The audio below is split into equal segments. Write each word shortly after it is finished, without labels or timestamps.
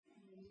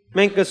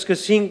Մենք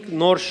կսկսենք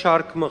նոր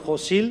շարք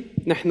մխոսիլ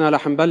نحن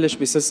رح نبلش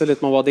بسلسلة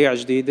مواضيع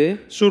جديدة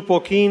Սուրբ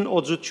Հոգիին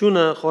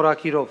Օծութիւնը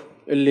խորակիրով։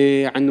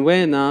 اللي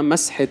عنوانها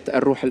مسحة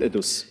الروح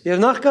القدس. Եվ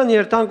նախքան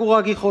երթանք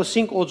ուղագի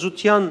խոսենք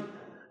օծության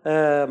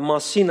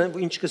մասին,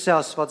 ինչ կսե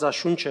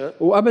Աստվածաշունչը,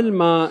 وقبل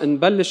ما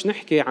نبلش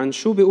نحكي عن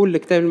شو بيقول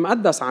الكتاب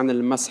المقدس عن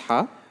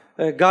المسحة،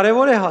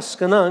 կարևոր է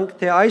հասկանանք,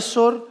 թե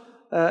այսօր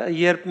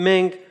երբ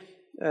մենք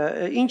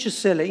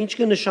ինչսել է, ինչ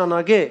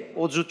կնշանակե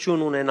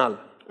օծություն ունենալ։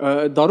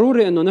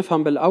 ضروري انه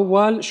نفهم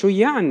بالاول شو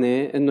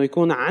يعني انه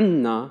يكون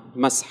عنا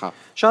مسحة.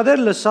 Շատեր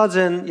լսած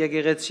են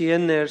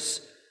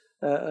եկեղեցիներս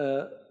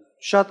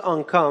շատ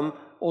անգամ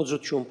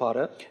օծություն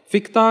բառը։ في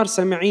كتار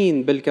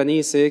سامعين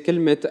بالكنيسة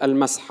كلمة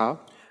المسحة.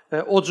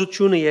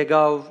 Օծությունը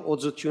եկավ,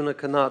 օծությունը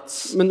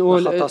գնաց,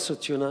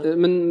 նախատասությունը։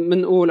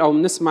 منقول او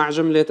بنسمع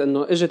جملة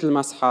انه اجت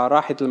المسحة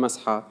راحت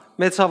المسحة.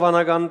 Մեծ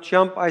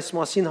հավանականությամբ այս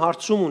մասին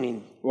հարցում ունին։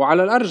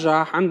 وعلى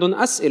الارجح عندهم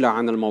اسئلة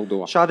عن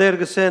الموضوع. Շատեր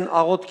գսեն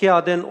աղոթքի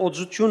ադեն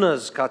օծությունը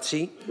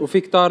զգացի։ وفي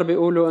كتار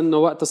بيقولوا انه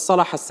وقت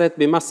الصلاة حسيت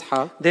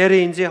بمسحة Դերը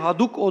ինձ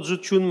հadouk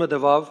օծություն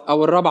մտավ,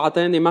 او الرب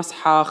عطاني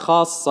مسحة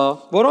خاصة،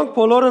 որոնք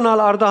բոլորն ալ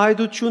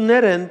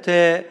արդահայտություններ են,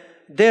 թե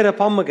դերը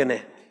բամը գնե։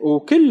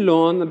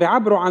 وكلهم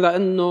بيعبروا على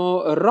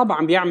انه الرب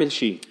عم بيعمل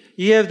شيء.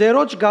 Եվ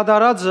դերոջ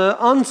գադարածը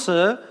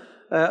անցը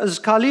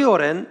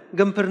զգալիորեն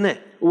գմբրնե։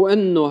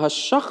 وانه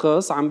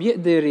هالشخص عم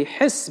بيقدر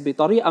يحس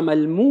بطريقة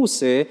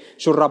ملموسة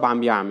شو الرب عم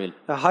بيعمل.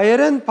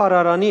 Հայերեն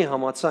pararani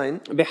համացայն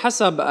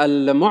بحسب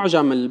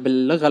المعجم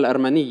باللغة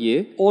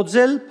الأرمنية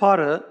օծել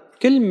բառը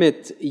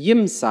كلمة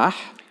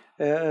يمسح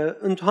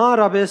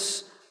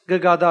ընդհանրապես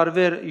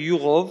գդարվեր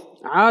յուղով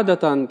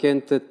عادة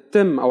كانت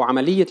تتم أو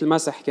عملية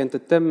المسح كانت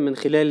تتم من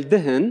خلال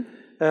دهن.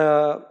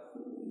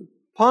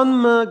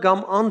 բանմը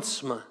կամ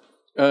անցմը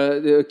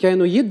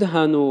كانوا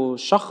يدهنوا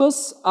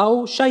شخص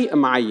أو شيء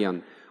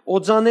معين.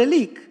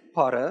 օծանելիք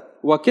բառը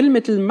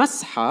وكلمة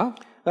المسحة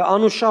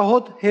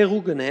անուշահոտ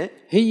հեղուգն է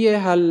هي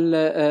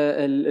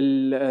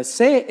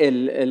السائل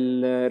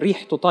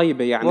ريحته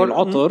طيبة يعني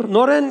العطر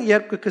նորեն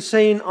երբ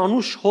կսեին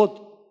անուշ հոտ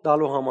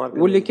դալու համար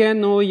واللي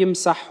كانوا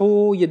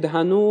يمسحوه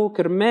يدهنوه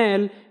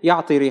كرمال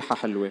يعطي ريحة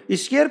حلوة.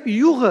 իսկ երբ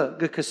յուղը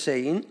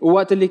կսեին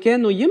ووقت اللي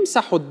كانوا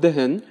يمسحوا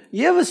الدهن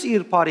եւս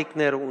իր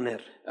բարիկները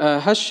ուներ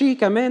هالشي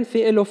كمان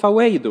في له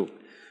فوايده.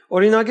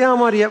 օրինակի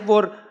համար երբ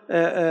որ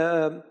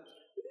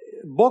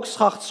բոքս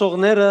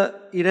խաղցողները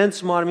իրենց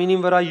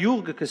մարմինին վրա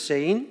յուղ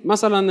կսեին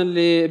مثلا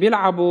اللي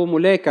بيلعبوا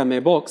ملاكمة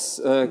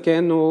بوكس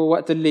كانوا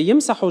وقت اللي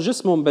يمسحوا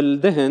جسمهم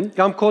بالدهن،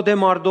 կամ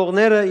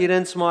կոդեմարդողները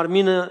իրենց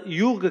մարմինը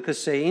յուղ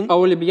կսեին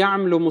أو اللي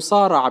بيعملوا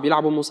مصارعة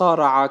بيلعبوا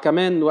مصارعة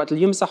كمان وقت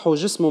اللي يمسحوا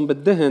جسمهم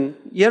بالدهن،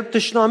 երբ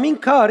տշնամին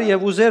կար եւ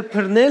ուզեր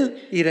բռնել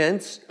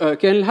իրենց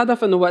كان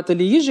الهدف إنه وقت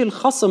اللي يجي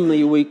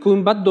الخصم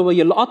ويكون بده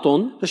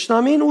يلقطهم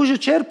տշնամին ուժը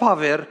չեր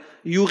փավեր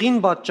յուղին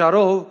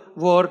պատճառով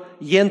որ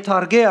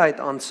ենթարկե այդ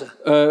անձը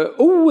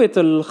قوة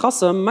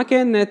الخصم ما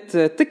كانت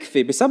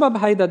تكفي بسبب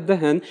هيدا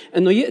الدهن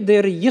إنه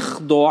يقدر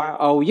يخضع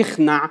أو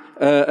يخنع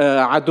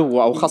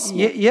عدوه أو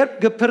خصمه. երբ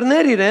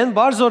գբռներ իրեն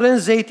բարձորեն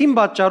զեյթին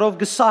պատճառով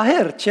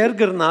գսահեր չեր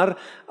գրնար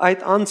այդ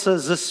անձը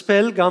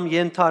զսպել կամ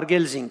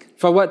ենթարկել զինք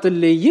فوقت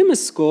اللي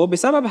يمسكه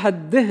بسبب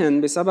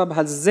هالدهن بسبب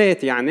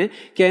هالزيت يعني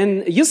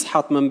كان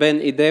يسحط من بين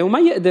ايديه وما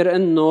يقدر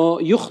انه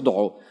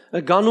يخضعه.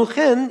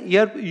 Գանուխեն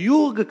երբ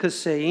յուղ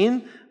կսեին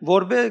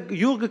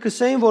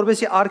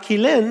որբեսի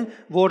արքիլեն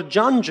որ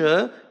ջանջը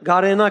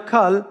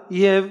գարենակալ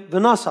եւ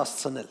վնաս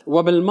հասցնել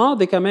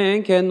وبالماضي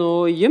كمان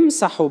كانوا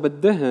يمسحوا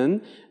بالدهن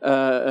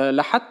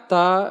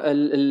لحتى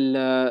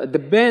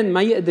الدبان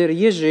ما يقدر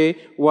يجي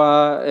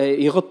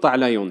ويغطي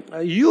عليهم.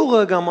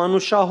 յուղը կամ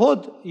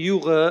անուշահոտ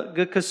յուղը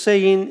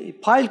կսեին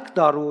փայլք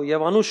դարու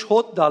եւ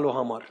անուշհոտ դալու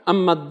համար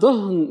اما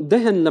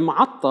الدهن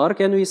المعطر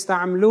كانوا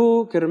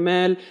يستعملوه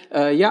كرمال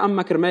يا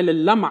اما كرمال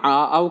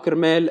اللمعة او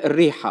كرمال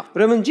الريحة.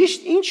 ուրեմն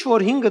ճիշտ ինչ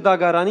որ 5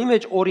 դագարանի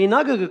մեջ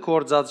օրինակը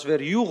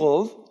կկործածվեր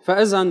յուղով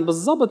فإذا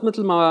بالضبط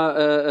مثل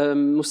ما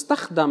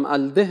مستخدم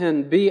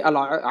الدهن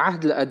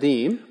بالعهد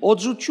القديم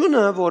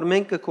օծությունը որ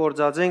մենք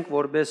կկործածենք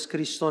որպես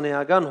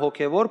քրիստոնեական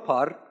հոգևոր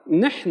բառ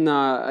نحن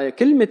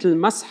كلمة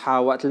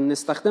المسحة وقت اللي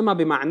نستخدمها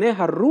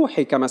بمعناها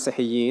الروحي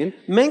كمسيحيين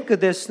մենք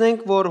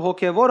կտեսնենք որ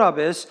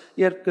հոգևորապես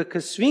երբ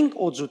կքսվենք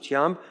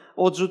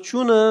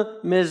օծությունը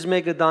մեզ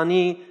մեկ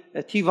դանի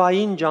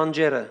թիվային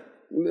ջանջերը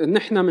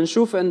نحن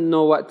بنشوف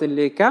انه وقت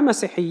اللي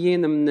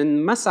كمسيحيين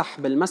بننمسح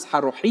بالمسحة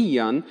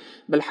روحيا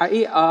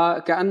بالحقيقة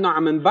كأنه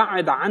عم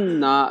نبعد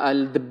عنا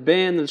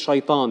الدبان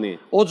الشيطاني.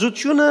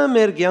 օծությունը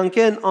մեր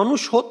կյանքեն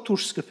անուշ հոտ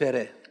դուրս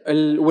կբերե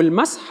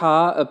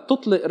والمسحة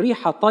بتطلق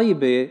ريحة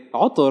طيبة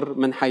عطر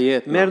من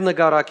حياتنا մեր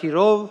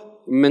նկարակիրով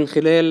من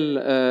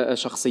خلال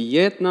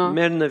شخصياتنا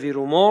մեր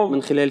նվիրումով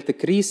من خلال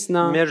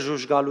تكريسنا մեր من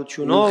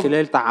ժուժգալությունով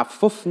خلال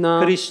تعففنا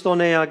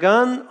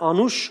քրիստոնեական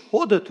անուշ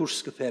հոդը դուրս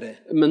կբերե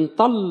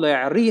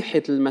منطلع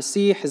ريحة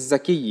المسيح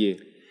الزكية.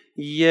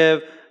 եւ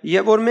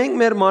եւ որ մենք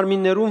մեր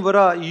մարմիններուն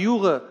վրա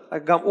յուղը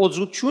կամ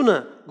օծությունը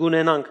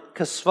գունենանք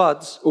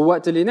քսված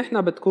ووقت اللي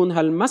نحن بتكون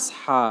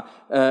هالمسحة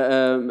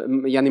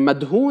يعني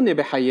مدهونة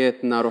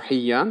بحياتنا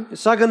روحيا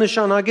սա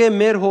կնշանակե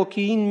մեր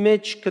հոգին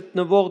մեջ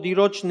գտնվող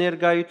դիրոջ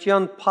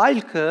ներգայության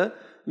փայլքը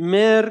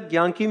մեր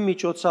ցանկի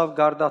միջոցով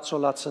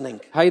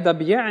գարդացոլացնենք هيدا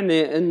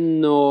بيعني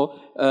انه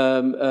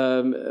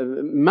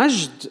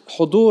مجد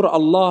حضور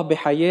الله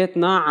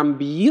بحياتنا عم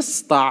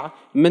بيسطع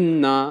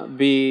منا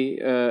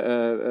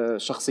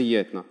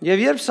بشخصياتنا եւ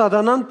երբ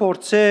սատանան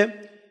փորձե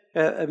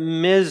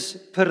մեզ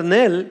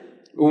բռնել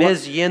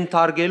մեզ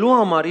ենթարկելու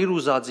համար իր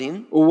ուզածին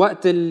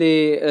ووقت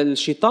اللي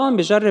الشيطان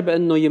بجرب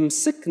انه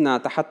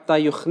يمسكنا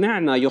حتى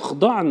يخنعنا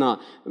يخضعنا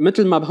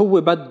مثل ما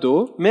هو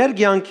بده մեր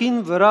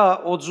ցանկին վրա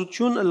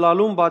օծություն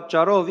լալուն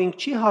պատճառով ինք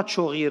չի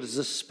հաճողի իր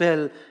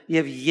զսպել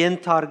եւ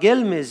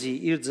ենթարկել մեզի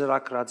իր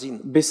ծրակրածին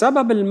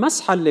بسبب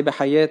المسحة اللي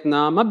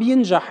بحياتنا ما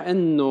بينجح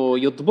انه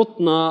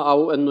يضبطنا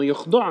او انه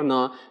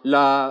يخضعنا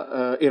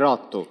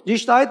لإرادته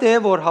ճիշտ այդ է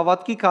որ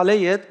հավատքի քալե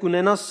հետ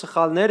կունենաս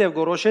սխալներ եւ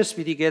գորոշես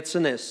պիտի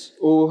գեցնես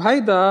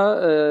وهيدا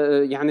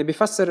يعني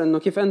بيفسر انه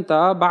كيف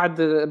انت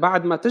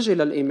بعد ما تجي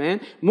للايمان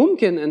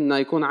ممكن انه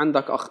يكون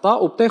عندك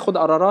اخطاء وبتاخذ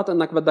قرارات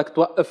انك بدك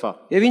توقفها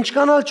եւ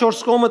ինչքանալ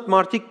 4 կողմդ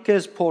մարդիկ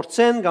քեզ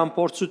փորձեն կամ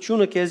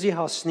փորձությունը քեզի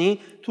հասնի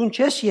դու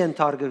չես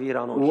ենթարկվի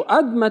իրանոց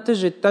وقد ما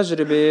تجي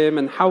التجربة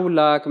من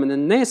حولك من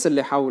الناس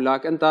اللي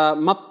حولك انت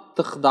ما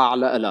بتخضع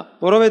لها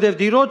որովհետեւ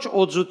դիրոջ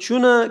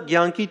օծությունը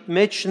ցանկիդ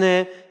մեջն է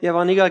եւ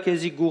անիկա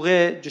քեզի գուղե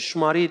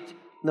ճշմարիտ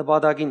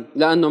նպատակին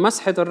لانه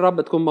مسحة الرب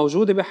بتكون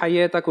موجودة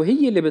بحياتك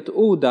وهي اللي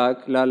بتقودك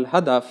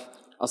للهدف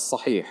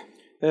الصحيح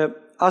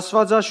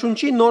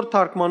Աստվածաշունչի նոր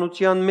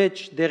թարգմանության մեջ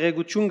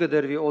դեղեցություն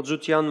կդրվի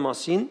օծության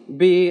մասին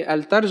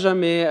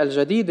بالترجمة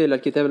الجديدة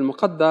للكتاب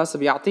المقدس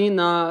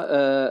بيعطينا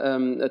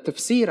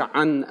تفسير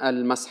عن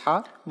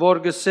المسحة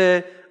որ գսե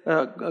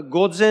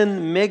գոձեն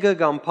մեգը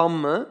կամ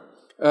փամը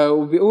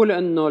وبيقول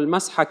انه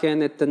المسحة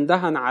كانت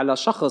تندهن على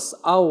شخص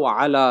او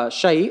على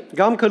شيء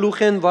կամ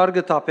քլուխեն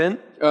վարգը թափեն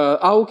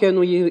او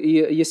كانوا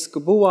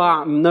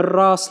يسكبوها من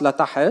الراس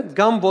لتحت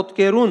կամ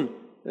ոտքերուն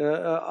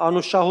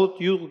անուշահուտ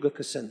յուղ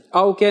գկսեն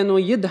او كانوا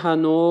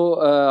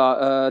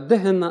يدهنوا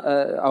دهن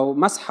او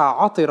مسحة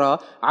عطرة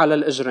على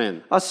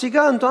الاجرين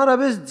ասիկա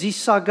ընդհանրապես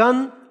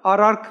ձիսական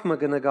արարք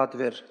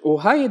մգնկատվեր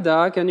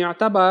وهيدا كان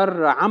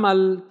يعتبر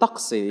عمل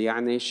طقسي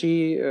يعني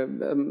شيء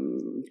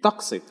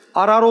طقسي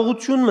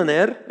արարողություն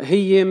մներ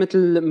هي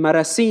مثل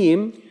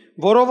مراسيم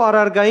որով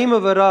արարգայինը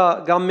վրա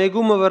կամ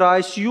մեգումը վրա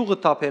այս յուղը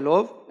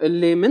թափելով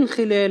اللي من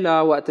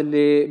خلالها وقت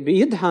اللي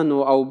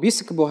بيدهنوا او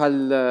بيسكبوا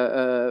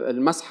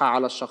المسحة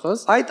على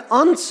الشخص այդ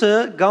անձը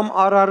կամ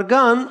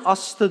արարգան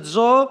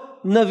աստծո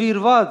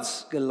նվիրված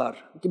գլար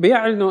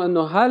بيعلنوا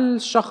انه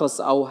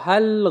هالشخص او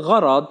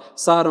هالغرض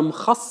صار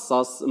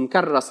مخصص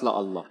مكرس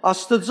لله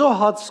աստծո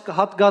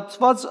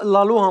հատկացված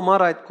լալու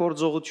համար այդ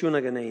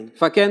կորձողությունը գնային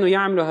فكانوا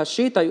يعملوا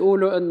هالشيء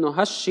تيقولوا انه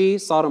هالشيء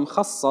صار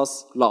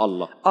مخصص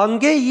لله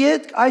անգե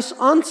իդ այս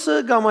անձը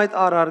կամ այդ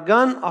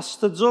արարգան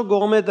աստծո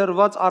գողմե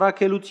դրված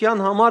արաքելության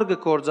համար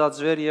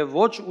կկործածվեր եւ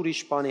ոչ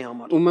ուրիշ բանի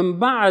համար ومن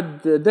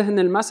بعد دهن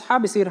المسحة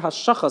بصير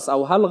هالشخص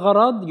او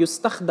هالغرض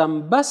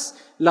يستخدم بس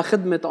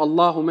لخدمة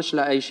الله ومش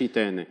لأي شيء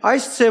تاني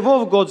այս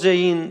ցևով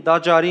գոձեին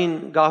դաջարին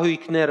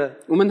գահույքները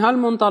ومن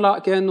هالمنطلق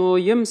كانوا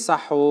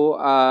يمسحوا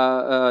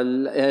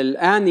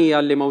الآنية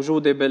اللي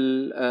موجودة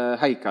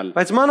بالهيكل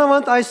բայց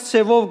մանավանդ այս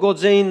ցևով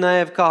գոձեին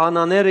նաեւ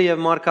քահանաները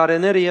եւ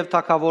մարգարեները եւ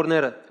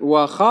թագավորները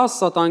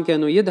وخاصة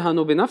كانوا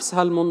يدهنوا بنفس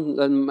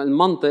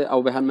هالمنطق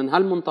أو من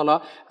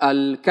هالمنطلق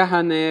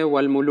الكهنة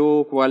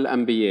والملوك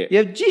والأنبياء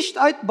եւ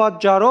ճիշտ այդ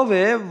պատճառով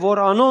է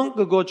որ անոնք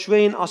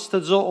կգոչվեին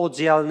աստծո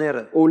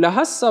օձյալները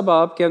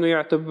ولهالسبب كانوا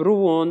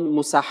يعتبروهم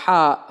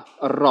مسحاء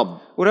الرب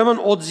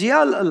ուրեմն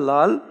օձյալ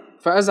լալ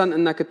فإذا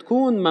إنك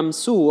تكون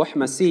ممسوح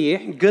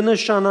مسيح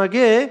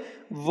գնշանագե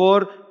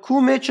որ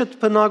քու մեջդ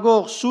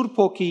բնագող Սուրբ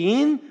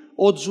Հոգիին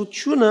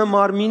օծությունը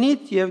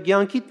մարմինիդ եւ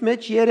ցանկիդ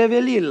մեջ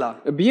երևելի լա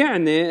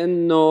بيعني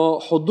إنه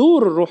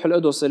حضور الروح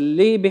القدس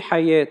اللي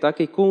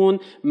بحياتك يكون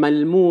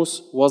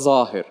ملموس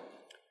وظاهر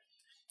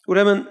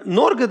ուրեմն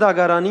նոր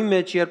գդագարանի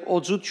մեջ երբ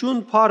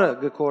օծություն փարը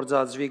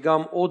գործածվի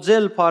կամ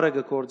օծել փարը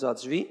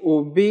գործածվի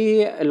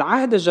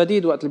وبالعهد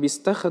الجديد وقت اللي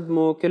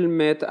بيستخدموا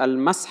كلمة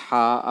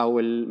المسحة أو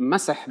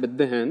المسح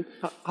بالدهن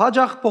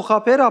հաջախ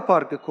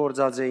փոխապերապար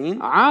գործածեին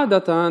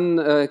عادة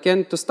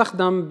كانت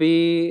تستخدم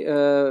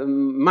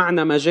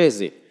بمعنى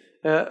مجازي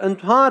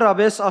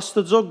ընդհանրապես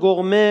աստծո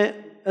գողմե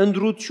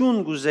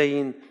ընդրություն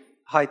գուզեին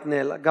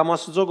հայտնել կամ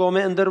աստծո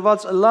գողմե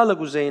ընդրված լալը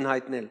գուզեին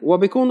հայտնել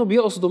وبيكونوا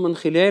بيقصدوا من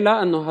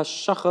خلالها انه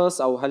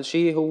هالشخص او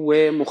هالشيء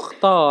هو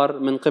مختار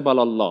من قبل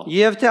الله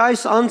եւ թե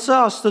այս անձը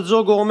աստծո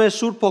գողմե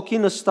Սուրբ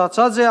Հոգին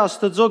ստացած է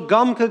աստծո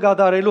գամքը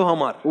գադարելու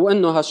համար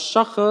وانه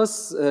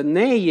هالشخص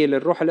نايل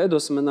الروح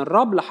القدس من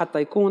الرب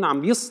لحتى يكون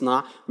عم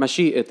يصنع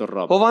مشيئة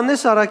الرب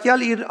Հովհաննես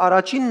Արաքյալ իր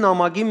առաջին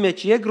նամակի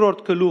մեջ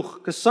 2-րդ գլուխ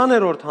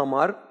 20-րդ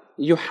համար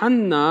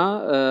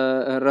يوحنا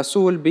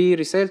الرسول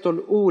برسالته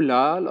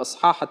الأولى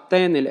الأصحاح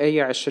الثاني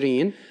الآية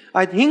 20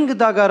 այդ 5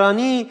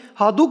 դագարանի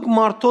հadouk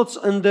մարդոց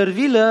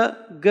ընդրվիլը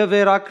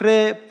գվերակրե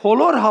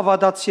բոլոր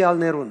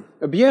հավատացյալներուն։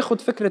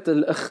 بياخد فكرة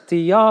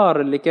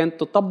الاختيار اللي كانت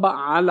تطبق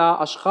على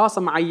أشخاص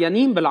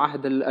معينين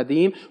بالعهد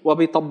القديم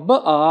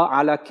وبيطبقها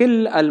على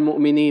كل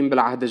المؤمنين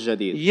بالعهد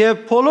الجديد. Եվ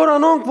բոլոր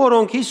անոնք,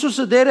 որոնք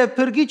Հիսուսը դեր է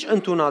փրկիչ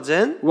ընդունած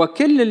են,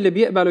 وكل اللي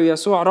بيقبلوا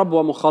يسوع رب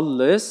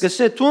ومخلص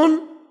գսեթուն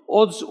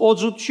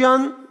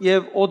օծության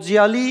եւ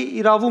օծյալի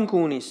իրավունք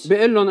ունիս։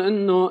 بيقول لهم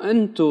إنه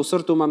أنتوا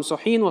صرتوا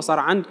ممسوحين وصار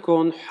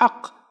عندكم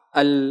حق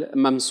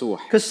الممسوح.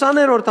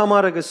 20-րդ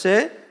համարը գսե,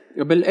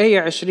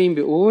 بالآية 20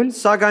 بيقول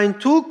սակայն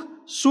դուք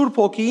Սուրբ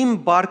Հոգիին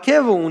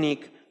բարգեւը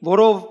ունիք,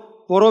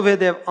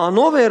 որովհետեւ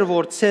անով էր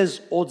որ ցեզ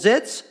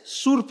օծեց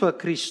Սուրբը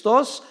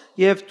Քրիստոս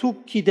եւ դուք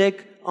գիտեք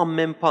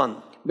ամեն բան։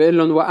 بيقول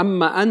لهم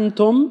وأما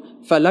أنتم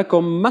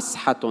فلكم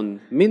مسحة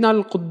من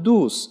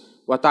القدوس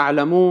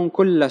وتعلمون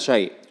كل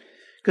شيء.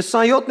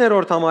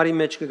 27-րդ համարի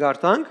մեջ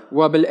կգարտանք,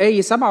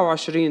 وبالآية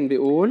 27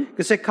 بيقول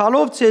գսե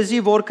քալով ցեզի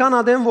որքան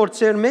ադեմ որ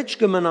ցեր մեջ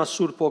կմնա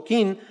Սուրբ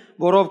Հոգին,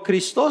 որով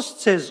Քրիստոս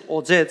ցեզ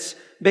օծեց,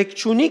 բեք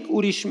չունիք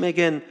ուրիշ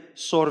մեկեն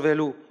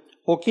սորվելու։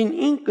 Հոգին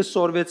ինքը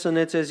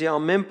կսորվեցնե ցեզի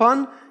ամեն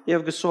բան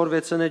եւ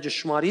կսորվեցնե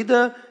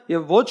ճշմարիտը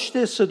եւ ոչ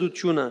թե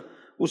սդությունը։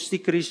 Ուստի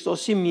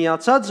Քրիստոսի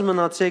միացած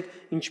մնացեք,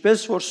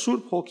 ինչպես որ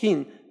Սուրբ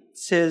Հոգին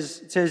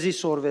ցեզի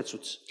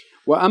սորվեցուց։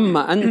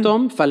 وأما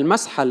أنتم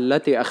فالمسحة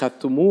التي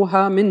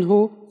أخذتموها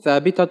منه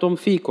ثابتة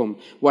فيكم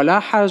ولا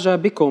حاجة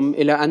بكم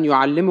إلى أن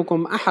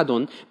يعلمكم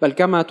أحد بل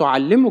كما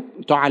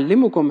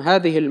تعلمكم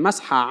هذه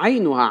المسحة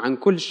عينها عن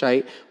كل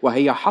شيء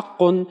وهي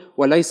حق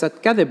وليست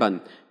كذبا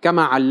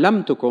كما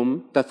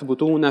علمتكم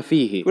تثبتون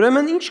فيه.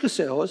 Ուրեմն ինչ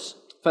կսեհոս։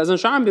 فإذا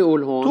شو عم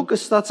بيقول هون؟ Դուք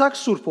ստացաք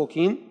Սուրբ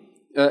Հոգին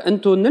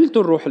أنتم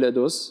نلتوا الروح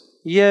القدس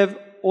եւ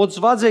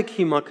օծված եք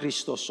հիմա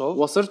Քրիստոսով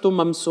وصرتوا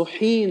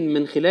ممسوحين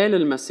من خلال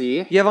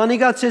المسيح եւ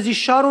անիկա ցեզի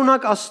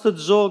շարունակ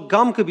Աստծո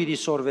գամքը պիտի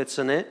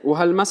սորվեցնե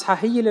وهالمسحة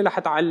هي اللي رح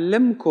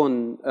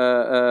تعلمكم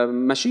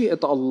مشيئة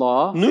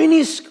الله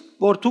նույնիսկ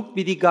որ դուք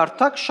պիտի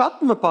գարտակ շատ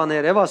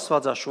մբաներ եւ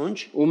Աստվածաշունչ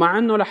ومع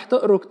انه رح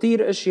تقروا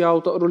كثير اشياء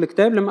وتقروا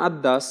الكتاب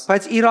المقدس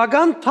բայց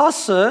իրական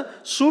տասը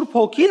Սուրբ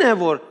Հոգին է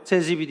որ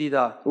ցեզի պիտի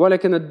դա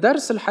ولكن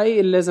الدرس الحقيقي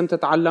اللي لازم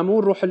تتعلموه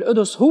الروح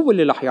القدس هو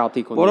اللي رح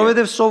يعطيكم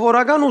որովհետեւ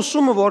սովորական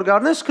ուսումը որ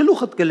գարնես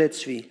գլուխդ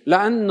գլեցվի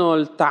لانه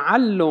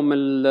التعلم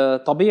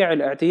الطبيعي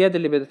الاعتيادي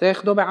اللي بدك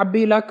تاخده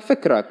بيعبي لك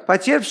فكرك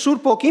բայց երբ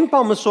Սուրբ Հոգին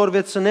պամը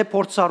սորվեցնե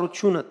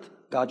փորձառությունդ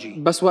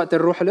بس وقت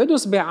الروح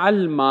القدس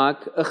بيعلمك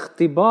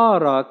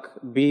اختبارك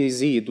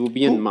بيزيد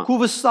وبينمى քու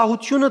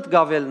վստահությունդ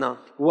գավելնա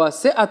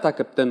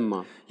وثقتك بتنمى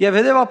եւ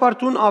հետեւաբար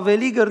դու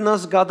ավելի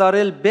գրնաս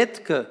գադարել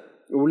պետքը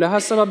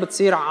ولهالسبب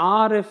بتصير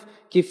عارف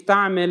كيف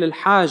تعمل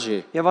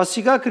الحاجة եւ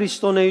ասիկա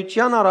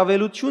քրիստոնեության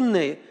առավելությունն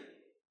է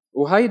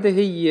وهيدي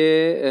هي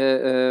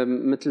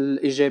مثل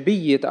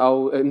إيجابية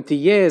أو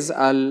امتياز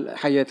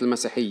الحياة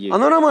المسيحية.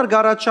 Անորամար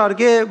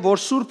գարաչարգե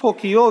որ Սուրբ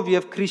Հոգիով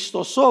եւ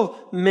Քրիստոսով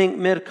մենք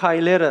մեր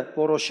քայլերը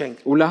որոշենք.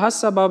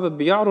 ولهالسبب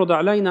بيعرض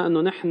علينا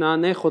إنه نحن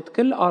ناخد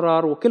كل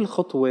قرار وكل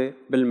خطوة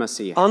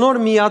بالمسيح. Անոր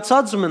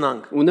միացած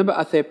մնանք.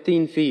 ونبقى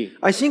ثابتين فيه.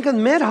 Այսինքն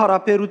մեր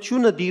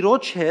հարաբերությունը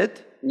Տիրոջ հետ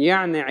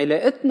يعني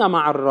علاقتنا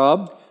مع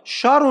الرب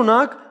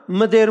շարունակ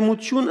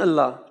մդերմություն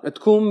ըլլա.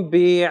 تكون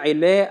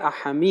بعلاقة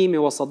حميمة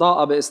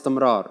وصداقة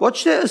باستمرار.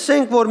 Ոչ թե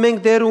ասենք որ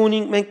մենք դեր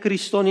ունենք, մենք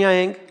քրիստոնյա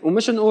ենք.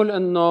 ومش نقول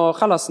إنه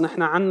خلص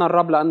نحن عنا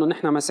الرب لأنه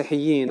نحن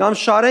مسيحيين. Կամ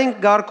շարենք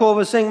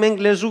գարկով ասենք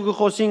մենք լեզու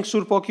գխոսենք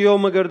Սուրբ Հոգիով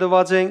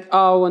մգրդված ենք.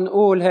 أو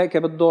نقول هيك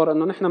بالدور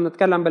إنه نحن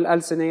بنتكلم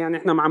بالألسنة يعني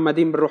نحن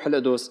معمدين بالروح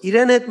القدس.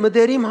 Իրեն հետ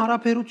մդերիմ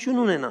հարաբերություն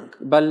ունենանք.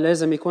 بل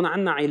لازم يكون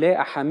عنا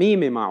علاقة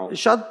حميمة معه.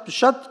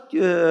 Շատ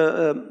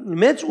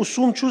մեծ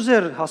ուսում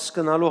չուզեր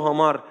հասկանալու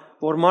համար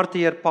որ մարդը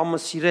երբ պամը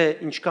սիրե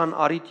ինչքան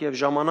արիտ եւ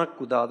ժամանակ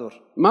կուդադոր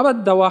ما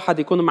بدها واحد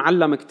يكون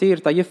معلم كتير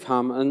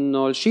تيفهم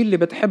انه الشيء اللي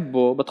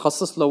بتحبه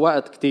بتخصص له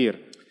وقت كتير.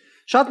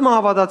 Շատ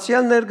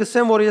մահավատացյալներ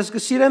գսեն որ ես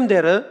գսիրեմ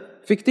դերը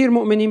في كتير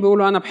مؤمنين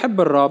بيقولوا انا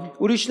بحب الرب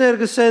ուրիշներ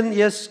գսեն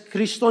ես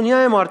քրիստոնյա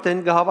եմ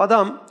արդեն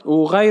գհավադամ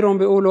وغيرهم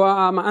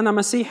بيقولوا ما انا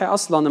مسيحي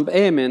اصلا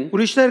بآمن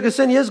ուրիշներ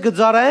գսեն ես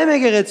գծարայեմ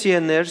եկեղեցի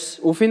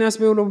ներս وفي ناس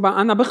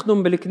بيقولوا انا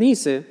بخدم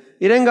بالكنيسة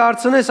իրեն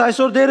գարցնես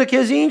այսօր դերը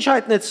քեզի ինչ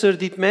հայտնեց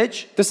սրդիդ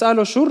մեջ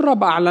تسأله شو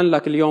الرب اعلن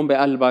لك اليوم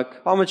بقلبك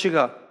բամը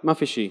չկա ما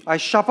في شيء.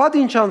 այս շաբաթ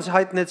ինչ անց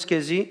հայտնեց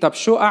քեզի طب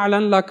شو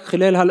اعلن لك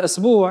خلال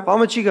هالاسبوع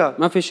բամը չկա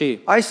ما في شيء.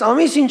 այս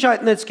ամիս ինչ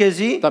հայտնեց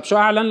քեզի طب شو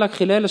اعلن لك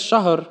خلال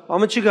الشهر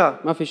բամը չկա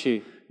ما في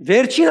شيء.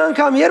 վերջին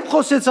անգամ երբ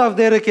խոսեցավ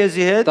դերը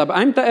քեզի հետ طب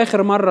ايمتى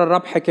اخر مرة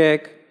الرب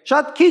حكاك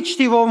Շատ քիչ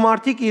թիվով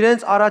մարդիկ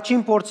իրենց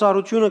առաջին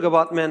փորձառությունը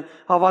կբատմեն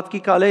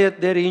հավատքի կալե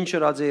այդ դերը ինչ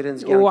հրած է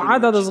իրենց կյանքի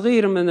وعدد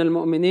صغير من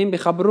المؤمنين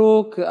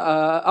بخبروك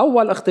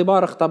أول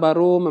اختبار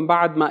اختبروه من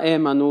بعد ما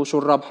آمنوا شو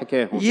الرب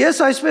حكاهم.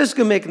 Ես այսպես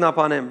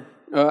կմեկնաբանեմ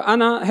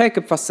أنا هيك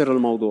بفسر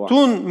الموضوع.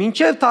 Տուն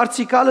մինչև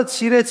դարձիկալը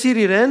սիրեցիր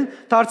իրեն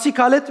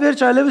դարձիկալետ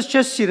վերջ այլևս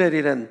չես սիրեր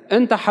իրեն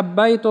أنت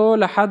حبيته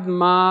لحد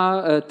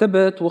ما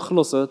تبت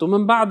وخلصت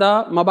ومن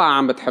بعدها ما بقى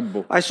عم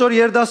بتحبه. Այսօր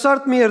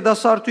երդասարդ մի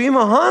երդասարտուի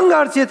մը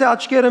հանգարց եթե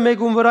աչքերը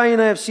մեգուն վրայի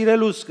նաև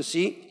սիրելու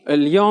սկսի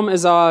اليوم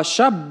إذا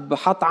شاب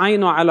حط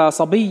عينه على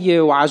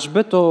صبية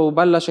وعجبته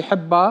وبلش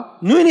يحبها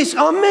նույնիսկ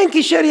ամեն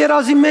գիշեր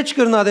երազի մեջ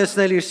կրնա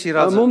տեսնել իր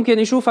սիրածը ممكن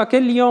يشوفها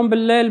كل يوم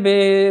بالليل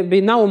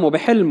بنومه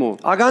بحلمه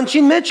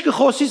ագանչին մեջ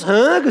կխոսիս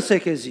հը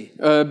գսեքեզի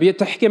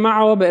بتحكي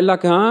معه بيقول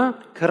لك ها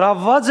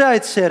գրաված է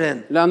այդ սերեն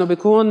لأنه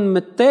بيكون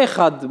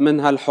متاخد من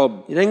هالحب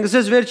իրեն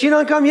գսես վերջին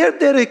անգամ երբ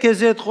Տերը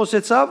քեզ հետ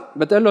խոսեցավ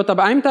بتقول له طب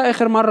ايمتى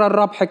آخر مرة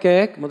الرب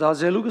حكاك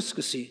մտածելու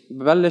կսկսի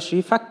ببلش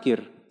يفكر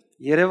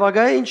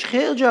Երևակայ ինչ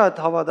խեղճ է այդ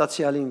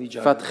հավատացյալին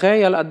վիճակը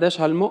فتخيل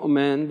قديش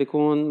هالمؤمن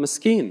بيكون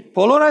مسكين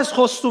բոլոր այս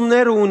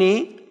խոստումները ունի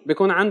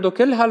بيكون عنده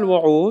كل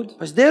هالوعود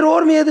բայց դեր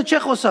օր մի հետ չի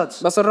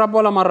խոսած بس الرب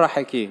ولا مرة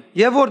حكي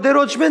եւ որ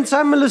դերոճմեն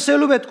ցայմը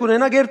լսելու պետք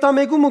ունենա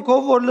գերտամեգումը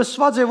կով որ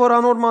լսված է որ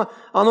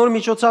անոր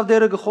միջոցով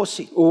դերը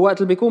գխոսի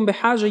ووقت اللي بيكون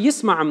بحاجة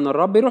يسمع من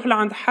الرب بيروح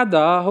لعند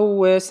حدا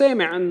هو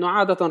سامع انه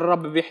عادة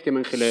الرب بيحكي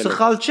من خلاله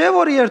սխալ չէ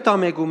որ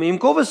երտամեգումը իմ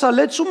կովս է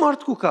լեցու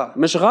մարդկու կա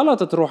مش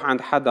غلط تروح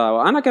عند حدا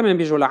وانا كمان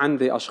بيجوا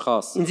لعندي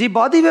اشخاص ինձի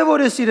բադիվ է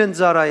որ ես իրեն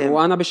ծարայեմ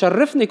وانا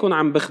بشرفني يكون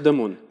عم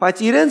بخدمهم բայց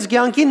իրենց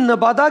ցանկին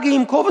նպատակը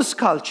իմ կովս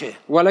քալ չէ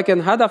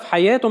ولكن هدف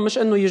حياتهم مش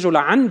انه يجوا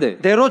لعندي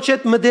դերոջ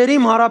հետ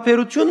մդերիմ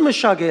հարաբերություն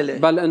մշակել է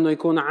بل انه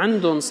يكون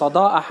عندهم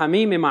صداقة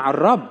حميمة مع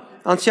الرب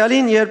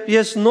Անցյալին երբ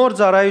ես նոր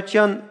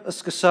ծառայության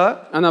սկսա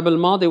انا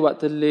بالماضي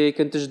وقت اللي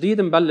كنت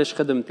جديد مبلش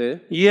خدمتي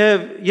եւ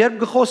երբ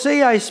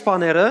գխոսեի այս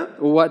բաները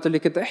ووقت اللي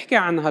كنت احكي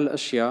عن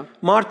هالاشياء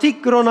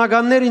մարդիկ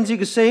կրոնականներ ինձ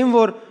գսեին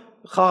որ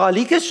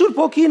խաղալիք է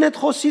Սուրբ Հոգին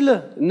հետ խոսիլը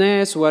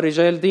ناس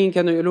ورجال دين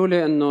كانوا يقولوا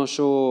لي انه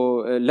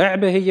شو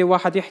لعبة هي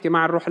واحد يحكي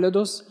مع الروح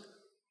القدس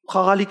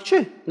խաղալիք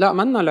չէ لا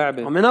منا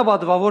لعبة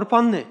ամենաբադվավոր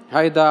բանն է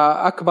هيدا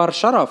اكبر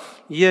شرف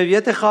եւ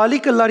եթե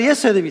խաղալիքը լար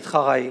ես հետևիդ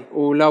խաղայի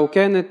ولو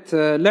كانت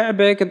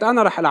لعبة كنت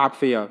انا رح العب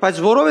فيها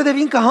բայց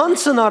որովհետեւ ինքը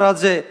հանցն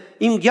արած է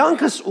իմ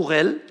ցանկս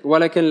ուղել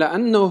ولكن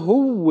لانه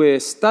هو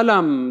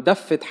استلم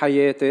دفة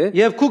حياتي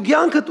եւ քու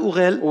ցանկդ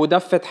ուղել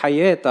ودفة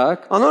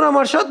حياتك անոր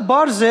համար շատ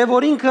բարձ է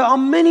որ ինքը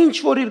ամեն ինչ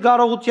որ իր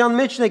կարողության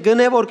մեջն է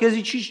գնե որ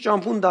քեզի չի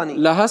ճամփուն դանի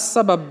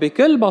لهالسبب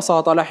بكل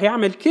بساطة رح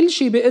يعمل كل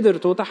شيء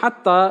بقدرته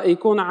حتى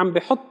يكون عم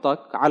بحطك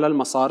على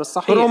المسار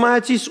الصحيح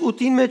Հռոմայացիս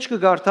 8-ին մեջ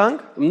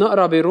կգարտանք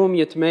بنقرا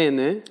برومية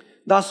 8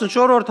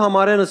 14-րդ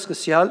համարենը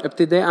սկսյալ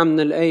ابتداء من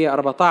الآية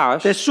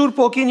 14 Թե Սուրբ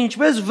Հոգին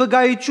ինչպես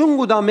վկայություն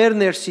կուտա մեր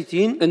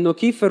ներսիտին انه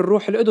كيف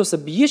الروح القدس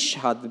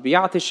بيشهد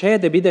بيعطي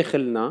شهادة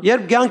بداخلنا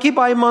երբ ցանկի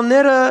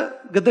պայմանները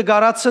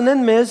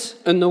կդգարացնեն մեզ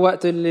انه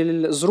وقت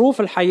اللي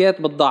ظروف الحياة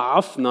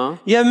بتضعفنا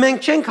եւ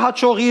մենք չենք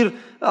հաջողիր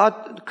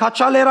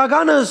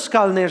քաչալերականը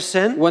սկալ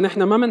ներսեն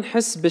ونحن ما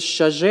منحس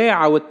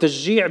بالشجاعة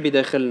والتشجيع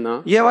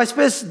بداخلنا եւ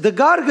այսպես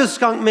դգար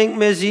կսկանք մենք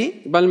մեզի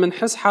بل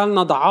منحس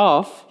حالنا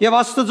ضعاف եւ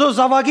Աստծո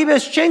զավակի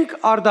պես չենք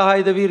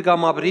արդահայտվիր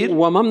կամ ապրիր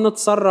وما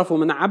منتصرف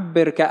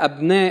ومنعبر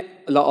كأبناء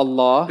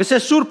لله գսե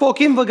Սուրբ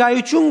Հոգին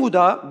վկայություն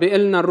կուտա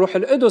بيقلنا الروح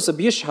القدس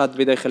بيشهد թե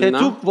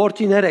بداخلنا դուք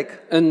որդիներ եք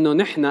انه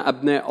نحن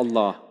ابناء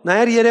الله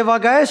Նայր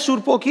Երևակայ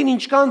Սուրբ Հոգին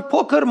ինչքան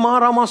փոքր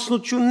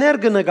մանրամասնություններ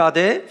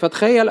կնկատե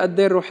فتخيل قد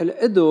ايه الروح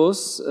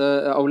القدس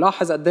او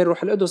لاحظ قد ايه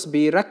الروح القدس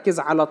بيركز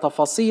على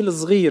تفاصيل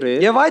صغيره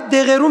եւ այդ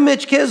դեղերում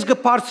մեջ քեզ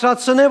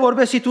կբարձրացնե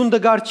որովհետեւ դու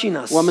դգար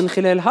չինաս ومن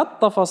خلال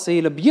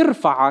هالتفاصيل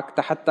بيرفعك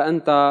حتى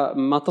انت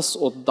ما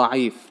تسقط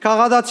ضعيف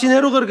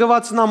Քաղաքացիներու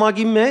գրգված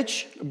նամակի մեջ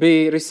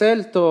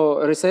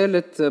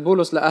رسالة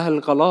بولس لأهل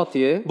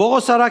غلاطية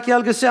Բողոս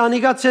Արաքյալ գսե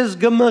անիգա ցեզ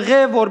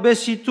գմղե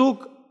որովհետեւ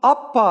դուք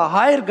ապա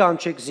հայր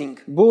կանչեք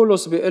զինք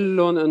بولس بيقول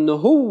لهم انه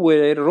هو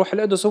الروح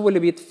القدس هو اللي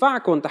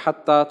بيدفعكم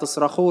حتى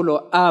تصرخوا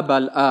له ابا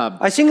الاب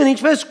Այսինքն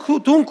ինչպես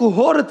դու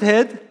հորդ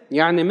հետ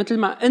يعني مثل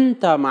ما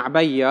انت مع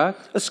بيك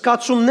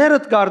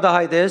սկացումներդ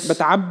գարդահայտես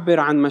بتعبر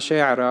عن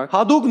مشاعرك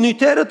հadouk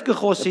նյութերդ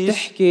կխոսիս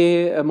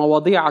تحكي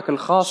مواضيعك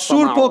الخاصة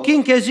Սուրբ معه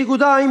Հոգին քեզի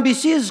գուտա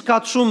այնպիսի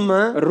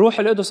զգացումը الروح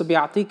القدس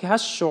بيعطيك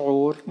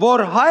هالشعور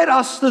որ հայր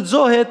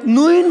Աստծո հետ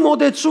նույն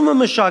մոդեցումը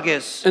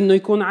մշակես انه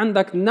يكون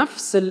عندك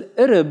نفس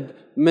القرب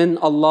من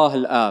الله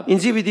الاب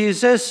Ինձի պիտի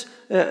ասես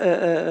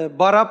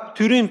բարապ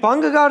թյուրին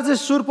բան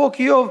կգարձես Սուրբ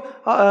Հոգիով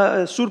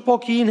Սուրբ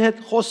Հոգին հետ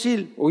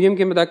խոսիլ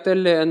ويمكن بدك تقول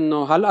لي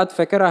انه هالقد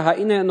فكرها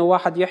هينه انه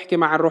واحد يحكي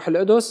مع الروح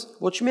القدس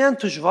ոչ միայն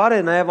դժվար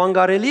է նաև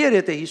անկարելի է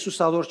եթե Հիսուս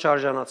ադոր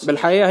չարժանացի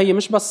بالحقيقة هي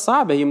مش بس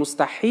صعبة هي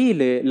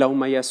مستحيلة لو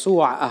ما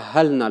يسوع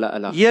أهلنا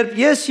لها Երբ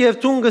ես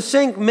եւ դու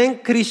գսենք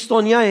մենք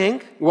քրիստոնյա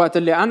ենք وقت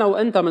اللي أنا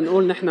وأنت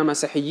منقول نحن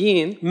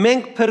مسيحيين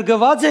մենք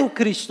փրկված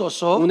ենք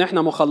Քրիստոսով ونحن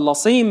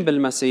مخلصين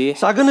بالمسيح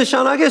սա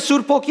կնշանակե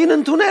Սուրբ Հոգին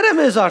ընդուներ է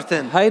մեզ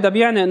արդեն هيدا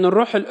بيعني انه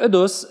الروح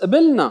القدس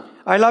قبلنا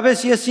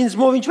այլապես ես ինձ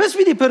ինչպես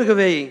պիտի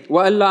փրկվեի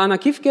والا انا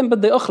كيف كان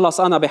بدي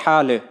اخلص انا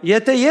بحالي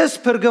եթե ես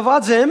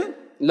փրկված եմ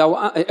لو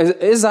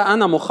اذا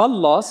انا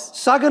مخلص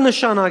սա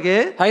կնշանակե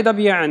هيدا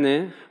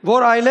بيعني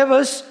որ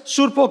այլևս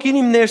Սուրբ Հոգին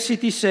իմ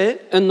ներսիտիս է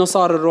انه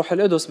صار الروح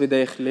القدس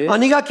بداخلي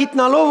անիգա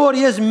գիտնալով որ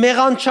ես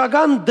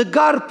մեղանչական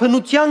դգար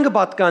փնության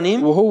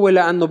կպատկանիմ وهو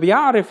لانه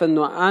بيعرف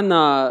انه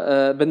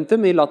انا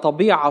بنتمي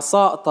لطبيعه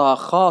ساقطه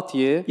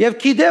خاطيه եւ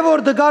գիտե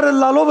որ դգարը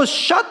լալովը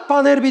շատ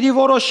բաներ պիտի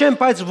որոշեմ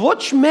բայց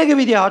ոչ մեկը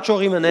պիտի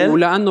հաջողի մնել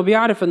ولانه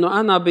بيعرف انه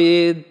انا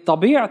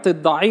بطبيعتي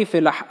الضعيفه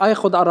رح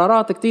اخذ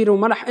قرارات كثيره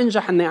وما رح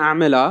انجح اني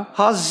اعملها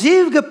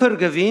ազիվ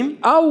կփրկվիմ,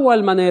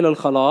 أول ما نال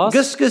الخلاص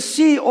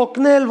գսկսի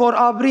օգնել որ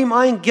ապրիմ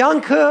այն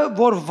կյանքը,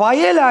 որ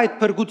վայել է այդ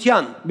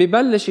փրկության։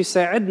 ببلش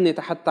يساعدني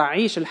حتى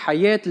أعيش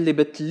الحياة اللي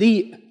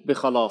بتليق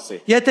بخلاصي.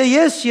 Եթե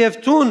ես եւ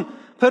դուն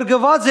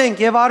փրկված ենք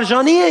եւ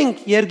արժանի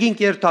ենք երկինք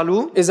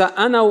երթալու, إذا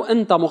أنا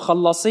وأنت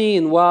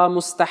مخلصين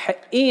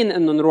ومستحقين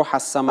إنه نروح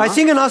على السماء،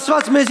 այսինքն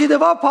Աստված մեզի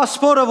տվա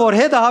փասպորը, որ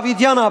հետը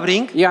հավիտյան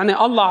ապրենք,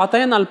 يعني الله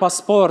عطينا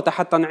الباسبور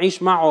حتى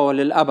نعيش معه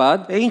للأبد.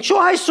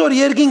 ինչու այսօր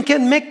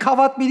երկինքեն մեկ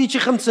քավատ մի դիչի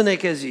խմցնե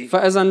քեզի։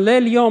 فإذا ليه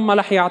اليوم ما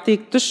رح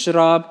يعطيك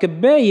تشرب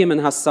كباية من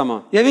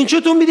هالسما؟ Եվ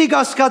ինչու դու մի դի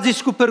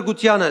գասկածիս քու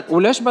փրկությանդ։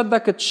 وليش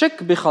بدك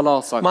تشك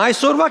بخلاصك؟ Մա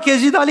այսօրվա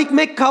քեզի դալիք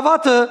մեկ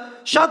քավատը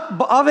շատ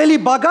ավելի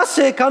բագաս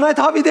է, քան այդ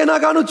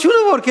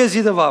հավիտենականությունը, որ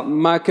քեզի տվավ։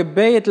 ما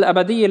كباية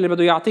الأبدية اللي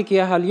بده يعطيك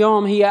إياها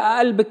اليوم هي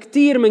أقل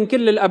بكتير من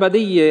كل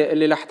الأبدية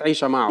اللي رح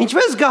تعيشها معه.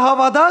 Ինչպես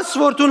կհավատաս,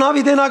 որ դու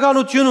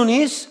հավիտենականություն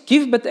ունիս,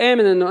 كيف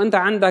بتآمن إنه أنت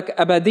عندك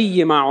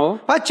أبدية معه؟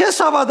 բայց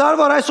չես հավատար,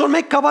 որ այսօր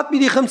մեկ քավատ մի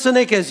դի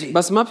խմցնե քեզի։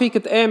 بس ما فيك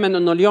تآمن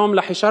إنه اليوم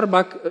رح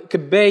يشربك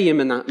كباية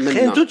منها.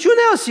 Խենթություն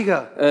է ասիգա։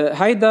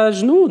 هيدا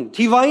جنون.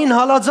 Թիվային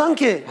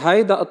հալածանք է։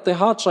 هيدا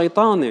اضطهاد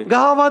شيطاني.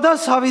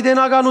 Կհավատաս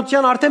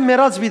հավիտենականության արդեն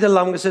մեռած բիդլամ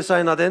գսես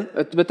այնադեն։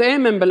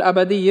 بتآمن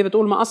بالأبدية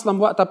بتقول ما أصلا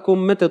بوقتها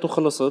بكون متت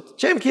وخلصت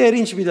Չեմ քեր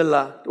ինչ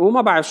բիդլա։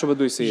 وما بعرف شو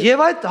بده يصير. Եվ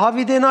այդ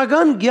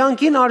հավիտենական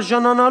կյանքին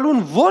արժանանալուն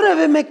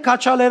որևէ մեկ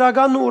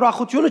քաչալերական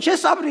ուրախությունը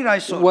չես ապրիր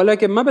այսօր։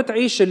 ولكن ما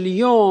بتعيش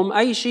اليوم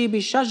أي شيء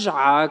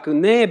بيشجعك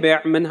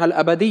نابع من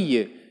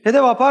هالأبدية.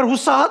 Հետևաբար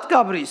հուսահատ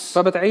կաբրիս,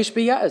 فبتعيش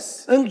بيأس،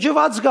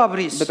 ընկճված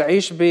կաբրիս։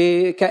 بتعيش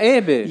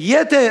بكآبة.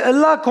 Եթե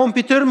լա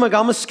կոմպյուտերը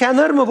կամ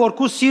սկաները, որ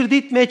քու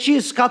սիրտիդ մեջի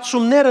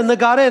սկացումները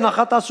նկարե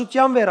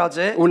նախատասության վերած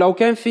է, ولو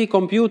كان في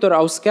كمبيوتر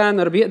أو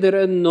سكانر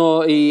بيقدر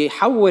إنه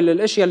يحول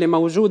الأشياء اللي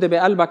موجودة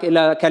بقلبك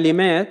إلى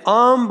كلمات،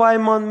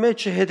 անպայման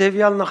մեջ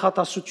հետևյալ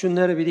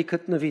նախատասությունները պիտի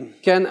գտնվին։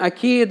 كان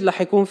أكيد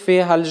رح يكون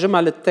في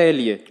هالجمل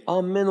التالية.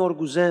 Ամեն օր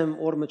գուզեմ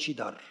օրը չի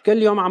դար։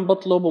 كل يوم عم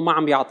بطلب وما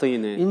عم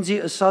بيعطيني.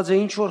 Ինձի ըսած է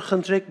ինչ որ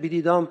խնդրեք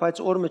պիտի դամ, բայց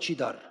օրը չի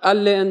դար։ قال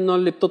لي إنه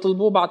اللي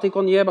بتطلبوه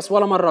بعطيكم إياه بس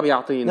ولا مرة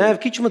بيعطيني. Նաև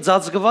քիչ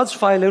մծածկված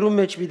ֆայլերում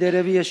մեջ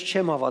վիդերևի ես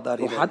չեմ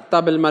հավատալի։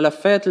 وحتى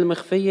بالملفات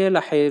المخفية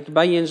رح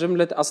تبين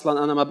جملة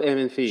أصلا أنا ما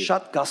بآمن فيه.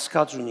 Շատ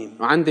կասկած ունիմ։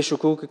 وعندي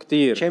شكوك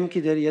كتير. Չեմ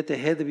գիտեր եթե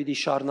հետը պիտի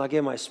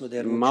շարունակեմ այս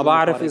մդերմությունը։ ما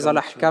بعرف إذا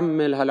رح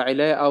كمل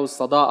هالعلاقة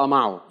والصداقة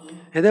معه.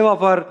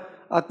 Հետևաբար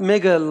at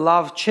mega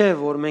love չէ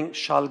որ մենք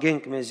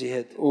շալգենք մեզի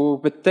հետ։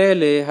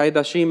 وبالتالي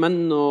هيدا شيء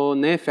منه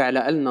نافع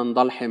لنا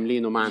نضل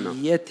حاملينه معنا.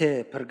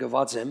 Եթե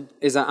փրկված եմ,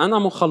 إذا أنا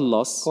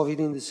مخلص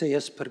COVID-19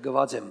 ես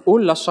փրկված եմ։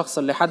 قول للشخص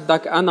اللي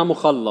حدك أنا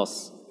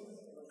مخلص.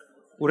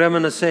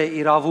 Ուրեմն ասե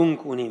իրավունք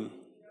ունիմ,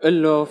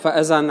 قل له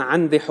فإذا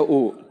عندي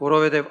حقوق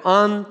որովհետև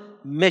ան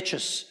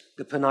մեջս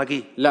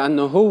կփնագի։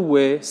 لأنه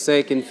هو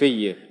ساكن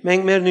فيي.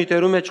 Մենք մեր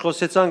նյութերում մեջ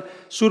խոսեցանք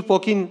Սուրբ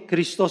Հոգին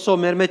Քրիստոսով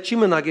մեր մեջ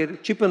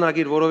չի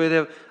պնագիր,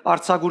 որովհետև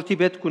արցագուրտի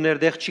պետք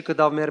ուներ դեղ չի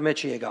կդավ մեր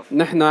մեջ եկավ։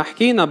 نحن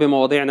حكينا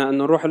بمواضيعنا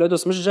انه الروح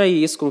القدس مش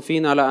جاي يسكن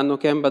فينا لانه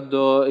كان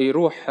بده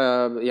يروح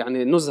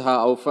يعني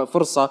نزهه او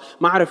فرصه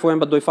ما عرف وين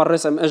بده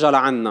يفرس ام اجى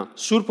لعنا.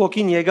 Սուրբ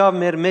Հոգին եկավ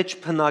մեր մեջ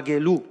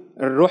փնագելու։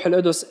 الروح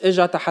القدس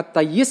اجى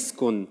حتى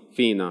يسكن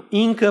فينا.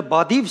 Ինքը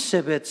բադիվ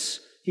սեբեց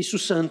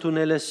Հիսուսը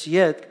ընդունելես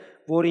յետ,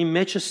 որ իմ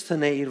մեջս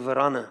տնե իր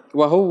վրանը։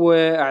 وهو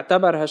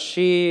اعتبر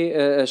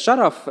هالشيء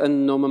شرف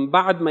انه من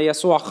بعد ما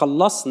يسوع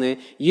خلصني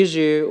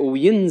يجي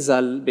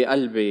وينزل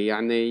بقلبي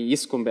يعني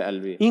يسكن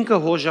بقلبي. Ինքը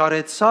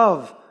հոժարեցավ,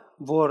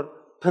 որ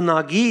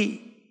փնագի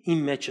իմ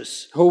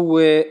մեջս։ هو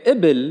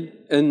قبل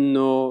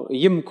انه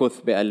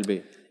يمكث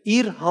بقلبي.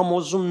 Իր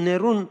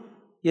համոզումներուն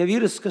եւ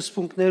իր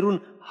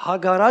սկզբունքներուն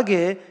հագարակ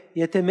է,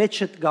 եթե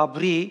մեջդ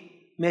գաբրի,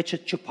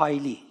 մեջդ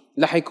չփայլի։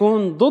 رح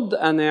يكون ضد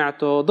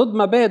قناعته ضد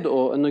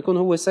مبادئه انه يكون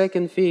هو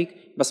ساكن فيك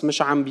بس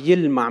مش عم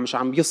بيلمع مش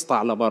عم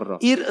بيسطع لبرا.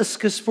 Իր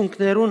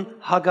սկզբունքներուն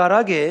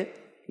հագարակ է,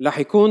 رح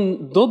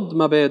يكون ضد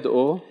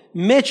مبادئه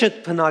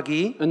մեջդ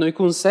փնագի, انه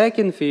يكون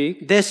ساكن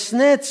فيك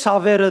դեսնե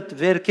ցավերդ,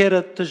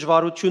 վերքերդ,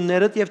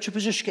 դժվարություններդ եւ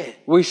չբժշկե։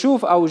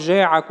 ويشوف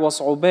اوجاعك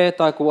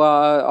وصعوباتك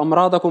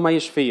وامراضك وما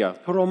يشفيها.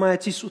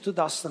 Հռոմայեցիս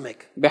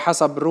 8:11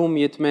 بحسب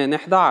رومية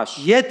 8:11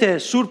 Եթե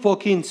Սուրբ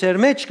Հոգին ծեր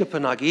մեջ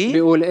կփնագի,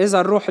 بيقول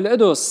اذا الروح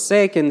القدس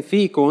ساكن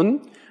فيكم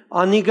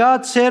անիգա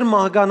ծեր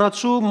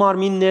մահկանացու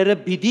մարմինները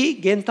պիտի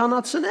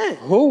գենտանացնե։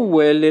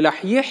 هو اللي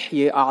رح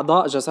يحيي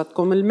اعضاء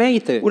جسدكم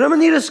الميتة.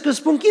 Ուրեմն իր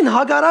սկզբունքին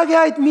հագարակ է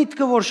այդ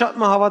միտքը, որ շատ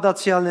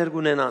մահավատացյալներ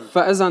կունենան։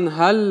 فاذا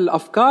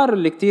هالافكار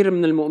اللي كثير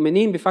من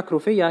المؤمنين بيفكروا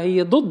فيها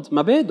هي ضد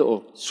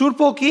مبادئه. Սուրբ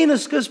Հոգին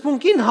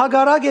սկզբունքին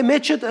հագարակ է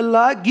մեջդ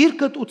ըլլա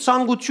գիրքդ ու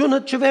ցանկությունը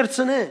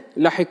չվերցնե։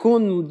 رح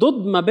يكون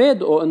ضد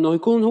مبادئه انه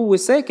يكون هو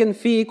ساكن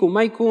فيك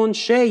وما يكون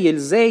شايل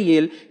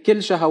زايل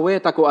كل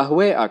شهواتك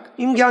واهوائك.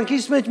 Իմ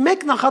կյանքից մեջ մեկ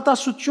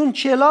նախատասություն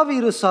չելավ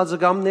իր ասածը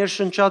կամ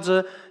ներշնչածը,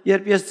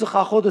 երբ ես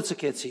ծխախոտը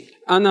ցկեցի։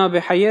 انا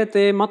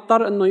بحياتي ما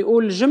اضطر انه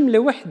يقول جمله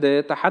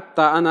وحده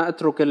حتى انا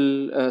اترك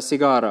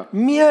السيجاره.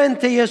 Միայն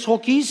թե ես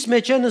հոգիս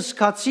մեջ եմ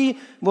զգացի,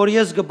 որ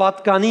ես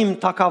կպատկանիմ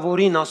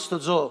Թագավորին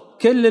Աստծո։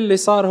 كل اللي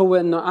صار هو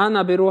انه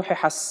انا بروحي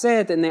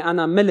حسيت اني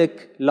انا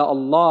ملك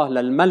لله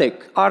للملك.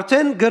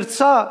 Արդեն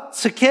գրծա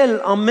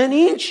ցկել ամեն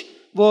ինչ,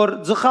 որ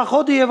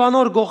ծխախոտը եւ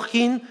անոր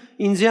գողքին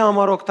ինձի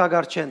համար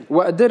օգտակար չեն.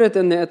 وقدرت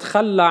اني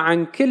اتخلى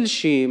عن كل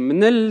شيء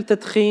من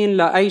التدخين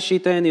لاي شيء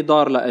تاني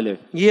ضار لإلي.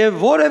 Եվ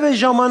որևէ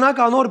ժամանակ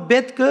անոր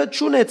պետքը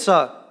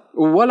չունեցա.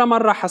 ولا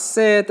مرة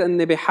حسيت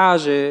اني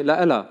بحاجة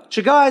لإلها.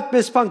 Չկա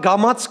այդպես բան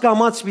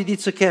գամած պիտի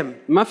ցկեմ.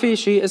 ما في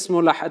شيء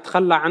اسمه رح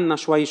اتخلى عنها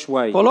شوي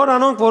شوي. Բոլոր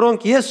անոնք,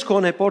 որոնք ես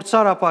կոնե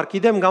փորձարապար,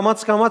 գիտեմ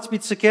գամած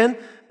պիտի ցկեն,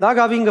 դա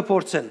գավին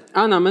կփորձեն.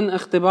 انا من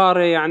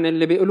اختباري يعني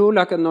اللي بيقولوا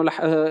لك انه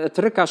رح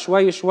اتركها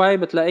شوي شوي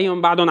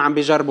بتلاقيهم بعدهم عم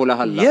بيجربوا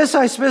لهلا. Ես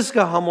այսպես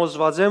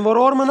կհամոզված եմ, որ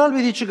օրմնալ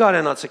պիտի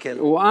չգարենա ցկել.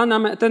 وانا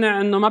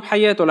مقتنع انه ما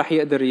بحياته رح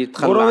يقدر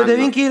يتخلى Որովհետև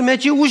عنها. ինքը իր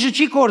մեջի ուժը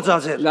չի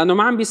կործածել. لانه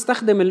ما عم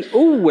بيستخدم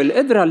القوة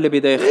القدرة اللي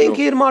بداخله. Ինքը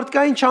իր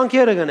մարդկային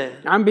չանքերը գնե.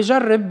 عم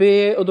بيجرب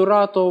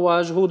بقدراته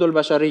وجهوده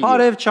البشرية.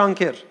 Արև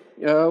չանքեր.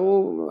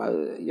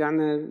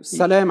 يعني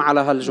سلام على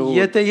هالجهود.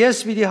 Եթե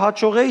ես պիտի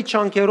հաջողեի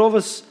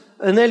չանքերովս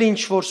ընել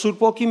ինչ որ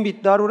Սուրբ Հոգին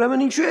պիտի դար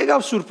ուրեմն ինչու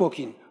եկավ Սուրբ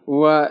Հոգին.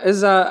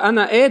 واذا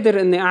انا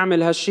قادر اني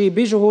اعمل هالشيء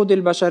بجهودي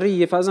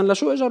البشرية فاذا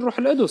لشو اجى الروح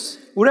القدس؟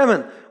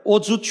 Ուրեմն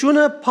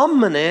օծությունը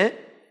փամն է,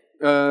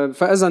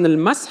 فاذا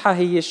المسحة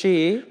هي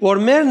شيء որ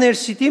մեր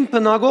ներսիտին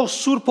բնագող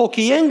Սուրբ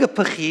Հոգիին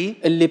կփխի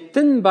اللي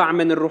بتنبع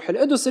من الروح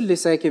القدس اللي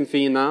ساكن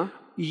فينا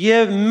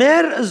եւ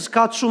մեր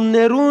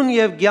զգացումներուն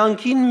եւ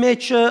ցանկին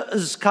մեջը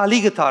զգալի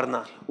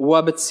կդառնա.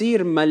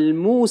 وبتصير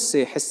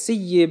ملموسة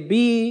حسية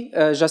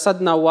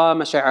بجسدنا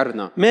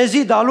ومشاعرنا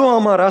Մեզի դալու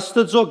համար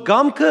Աստծո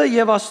գամքը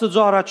եւ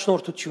Աստծո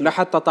առաջնորդությունը.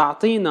 لحتى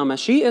تعطينا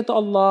مشيئة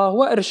الله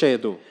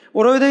وإرشاده.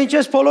 Որովհետեւ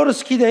ինչպես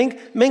բոլորս գիտենք,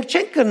 մենք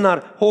չենք կրնար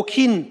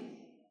Հոգին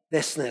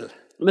տեսնել.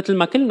 مثل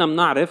ما كلنا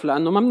بنعرف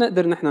لأنه ما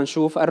بنقدر نحن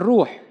نشوف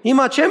الروح.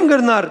 Հիմա չեմ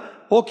կրնար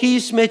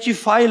Հոգիս մեջի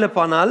ֆայլը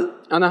բանալ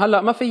أنا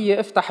هلأ ما في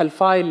أفتح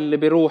الفايل اللي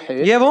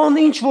بروحي եւ on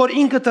ինչ որ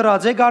ինքը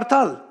տրած է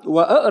գարտալ.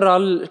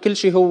 وأقرأ كل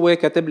شيء هو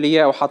كاتب لي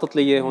إياه وحاطط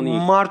لي إياه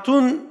هونيك.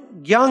 Մարդուն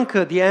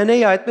ցանկը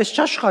DNA այդպես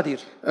չաշխատիր.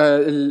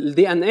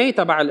 الدي ان اي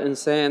تبع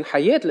الانسان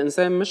حياة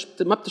الانسان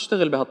ما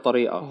بتشتغل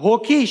بهالطريقة.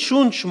 Հոգի,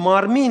 շունչ,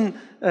 մարմին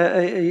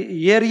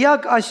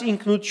երյակ այս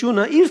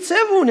ինքնությունը իր ծև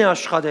ունի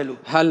աշխատելու.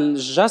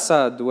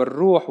 هالجسد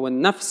والروح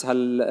والنفس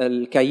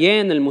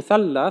هالكيان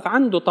المثلث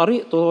عنده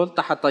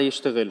طريقته حتى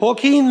يشتغل.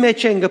 Հոգին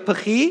մեջ են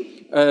գփխի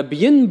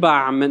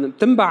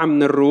بتنبع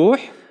من الروح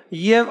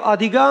եւ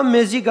ադիգա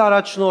մեզի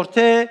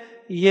գարաչնորթե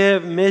եւ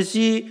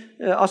մեզի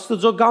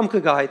Աստծո գամքը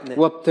գահիտնե.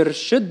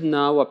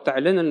 وبترشدنا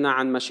وبتعلن لنا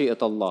عن مشيئة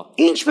الله.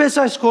 Ինչպես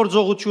այս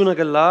գործողությունը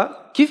գլա,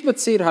 كيف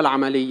بتصير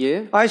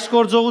هالعملية؟ այս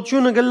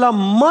գործողությունը գլա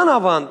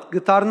մանավանդ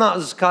գտարնա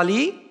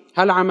զգալի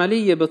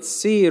هالعملية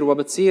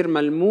بتصير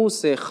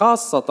ملموسة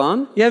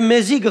خاصة եւ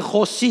մեզի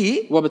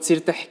գխոսի وبتصير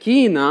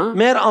تحكينا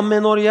մեր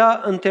ամենօրյա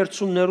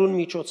ընթերցումներուն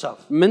միջոցով.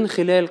 من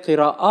خلال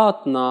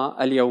قراءاتنا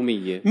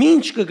اليومية.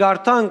 Մինչ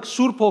կգարտանք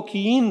Սուրբ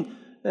Հոգիին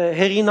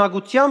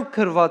հեղինակությամբ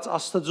կրված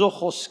Աստծո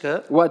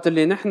խոսքը, وقت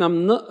اللي نحن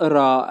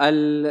بنقرا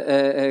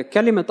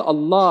كلمة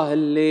الله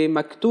اللي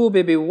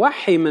مكتوبة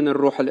بوحي من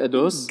الروح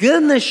القدس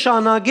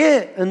կնշանակե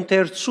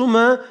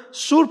ընթերցումը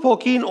Սուրբ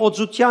Հոգին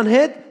օծության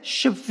հետ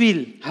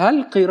շփվել.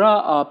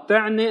 هالقراءة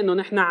بتعني انه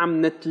نحن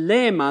عم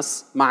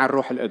نتلامس مع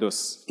الروح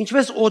القدس.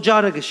 Ինչպես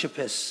օջարը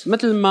գշփես.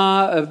 مثل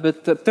ما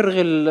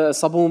بترغي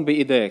الصابون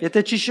بايديك.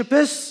 Եթե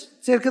չշփես,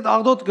 ցերկդ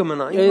աղդոտ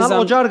կմնա, ինքնալ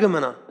օջար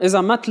կմնա.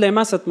 إذا ما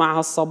تلامست مع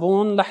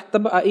هالصابون رح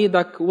تبقى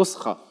ايدك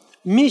وسخة.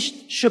 Միշտ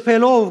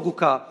շփելով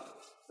գուկա.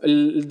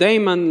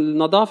 دايما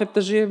النظافة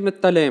بتجي من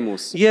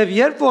التلامس. Եվ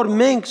երբ որ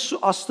մենք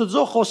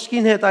Աստծո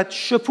խոսքին հետ այդ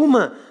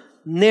շփումը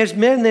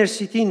մեր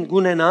ներսիտին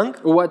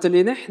գունենանք, وقت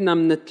اللي نحن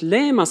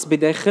بنتلامس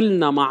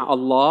بداخلنا مع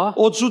الله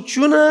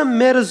օծությունը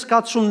մեր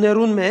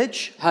զգացումներուն մեջ,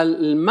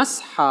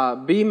 هالمسحة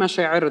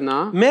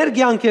بمشاعرنا մեր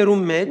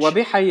ցանկերուն մեջ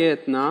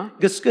وبحياتنا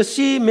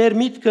գսկսի մեր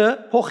միտքը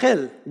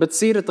փոխել.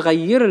 بتصير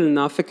تغير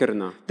لنا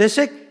فكرنا.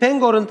 Տեսեք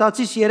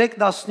Պենգորընթացիս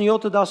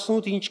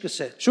 3:17-18 ինչ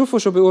կսե. شوفوا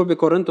شو بيقول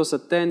بكورنثوس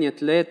الثانية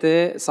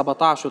 3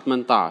 17 و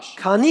 18.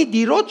 Քանի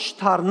դիրոջ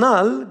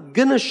դառնալ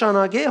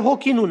կնշանակե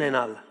հոգին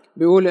ունենալ.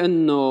 بيقول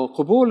انه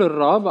قبول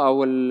الرب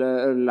او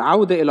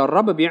العودة الى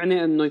الرب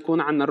بيعني انه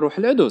يكون عندنا الروح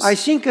القدس.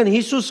 Այսինքն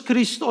Հիսուս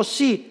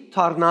Քրիստոսի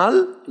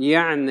դառնալ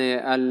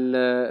يعني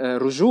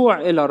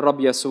الرجوع الى الرب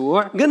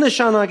يسوع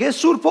կնշանակե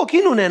Սուրբ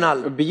Հոգին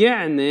ունենալ.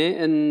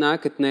 بيعني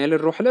انك تنال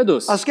الروح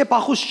القدس. Ասկե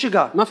փախուս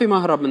չկա. ما في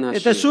مهرب من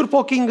Եթե هالشيء. Սուրբ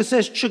Հոգին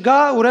գսես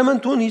չկա, ուրեմն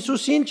դու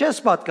Հիսուսին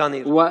չես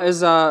պատկանիր.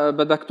 واذا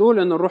بدك تقول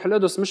انه الروح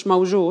القدس مش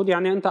موجود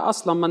يعني انت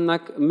اصلا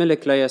منك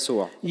ملك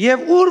ليسوع. Եվ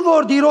ուր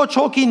որ դիրոջ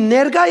հոգին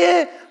ներկա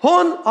է,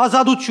 հոն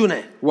ազատություն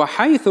է.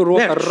 وحيث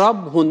روح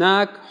الرب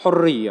هناك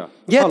حرية.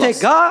 Եթե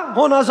գա,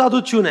 հոն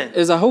ազատություն է.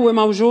 إذا هو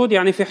موجود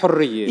يعني في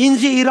حرية.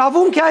 Ինձ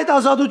իրավունք է այդ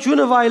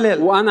ազատությունը վայելել.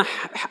 وأنا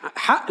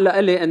حق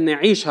لإلي أني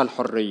أعيش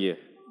هالحرية.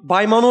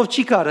 Պայմանով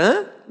չի կար, հա?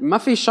 ما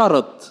في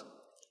شرط.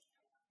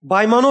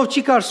 Պայմանով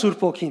չի կար Սուրբ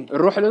Հոգին.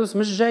 الروح القدس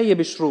مش جاي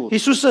بشروط.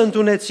 Հիսուսը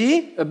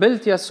ընդունեցի,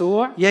 قبلت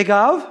يسوع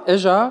եկավ,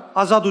 إجا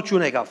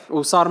ազատություն եկավ.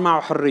 وصار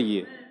معه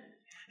حرية.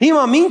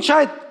 Հիմա ինչ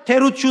այդ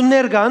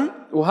թերություններ կան,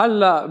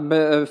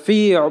 وهلا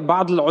في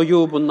بعض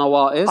العيوب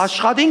والنواقص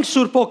աշխատենք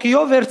Սուրբ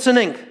Հոգիով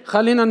վերցնենք։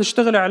 خلينا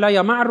نشتغل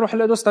عليها مع الروح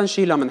القدس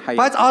تنشيلها من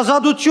حياتنا. Բայց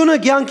ազատությունը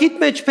ցանկիտ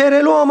մեջ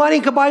ֆերելու համար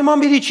ինքը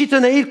պայման պիտի չի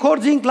տնե, իր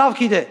կորձին լավ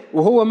գիտե։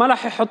 وهو ما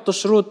رح يحط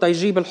شروط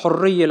تيجيب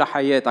الحرية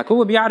لحياتك،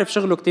 هو بيعرف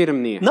شغله كتير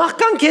منيح.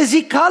 Նախքան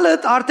քեզի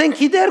քալդ արդեն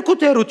գիտեր քու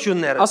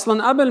թերությունները։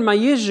 أصلا قبل ما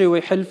يجي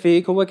ويحل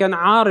فيك هو كان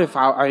عارف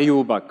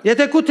عيوبك،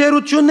 Եթե քու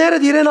թերությունները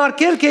դիրեն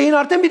արկել կեին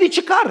արդեն պիտի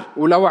չկար։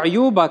 ولو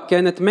عيوبك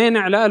كانت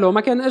مانع له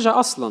ما كان اجى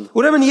أصلا.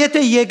 Ուրեմն եթե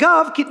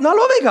եկավ,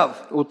 գիտնալով եկավ։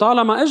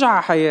 وطالما اجى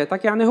على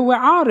حياتك يعني هو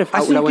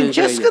عارف لوين Այսինքն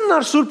չես جاي.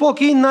 կնար Սուրբ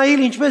Հոգին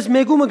նայել ինչպես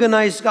մեգումը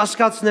գնայս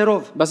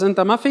կասկածներով։ بس انت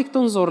ما فيك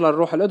تنظر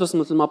للروح القدس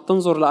مثل ما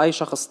بتنظر لأي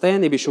شخص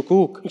تاني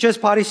بشكوك، Ինչպես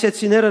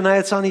փարիսեցիները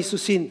նայեցան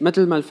Հիսուսին։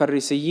 مثل ما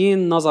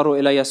الفريسيين نظروا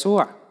إلى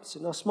يسوع.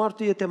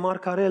 Սնասմարտի եթե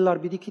մարգարել լար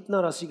պիտի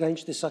գիտնար ասիգա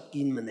ինչ տեսակ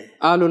կին մնե։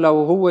 قالوا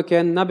لو هو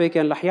كان نبي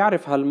كان رح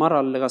يعرف هالمرة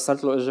اللي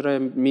غسلت له اجريه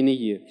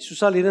مينية.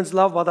 Հիսուսալ իրենց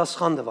լավ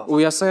պատասխան տվավ։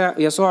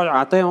 ويسوع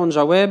اعطاهم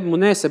جواب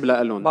مناسب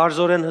لهم،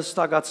 Բարձորեն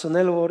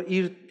հստակացնել որ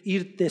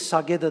իր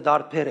տեսակետը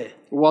դարբեր է։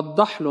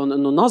 وضح لهم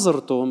انه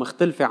نظرته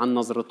مختلفة عن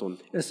نظرتهم،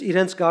 Ես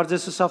իրենց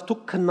կարծեսսավ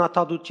դուք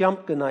քննադատությամբ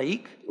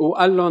գնայիք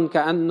وقال لهم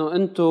كأنه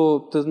انتم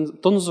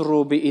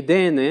تنظروا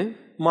بإدانة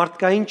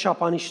մարդկային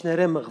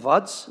չափանիշները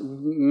մղված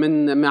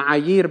من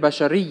معايير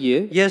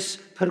بشرية، ես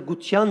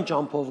փրկության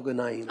ջամփով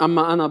գնային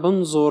أما أنا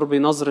بنظر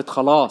بنظرة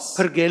خلاص،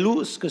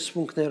 փրկելու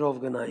սկզբունքներով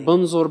գնային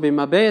بنظر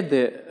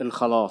بمبادئ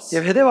الخلاص.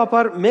 եւ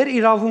հետեւաբար մեր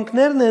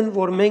իրավունքներն են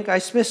որ մենք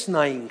այսպես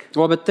նայենք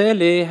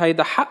وبالتالي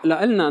هيدا حق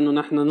لنا انه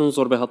نحن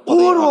ننظر ուր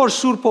بهالطريقة. որ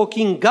Սուրբ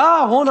Հոգին գա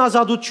հոն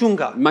ազատություն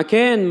կա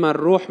مكان ما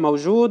الروح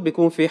موجود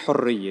بيكون في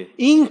حرية،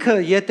 ինքը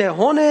եթե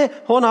հոն է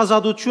հոն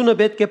ազատությունը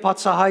պետք է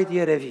բացահայտ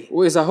երևի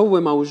وإذا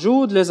هو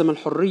موجود لازم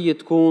الحرية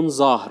تكون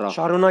ظاهرة.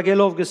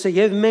 շարունակելով գսե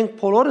եւ մենք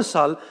բոլորս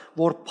ալ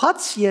որ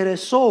բաց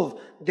երեսով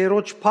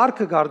դերոջ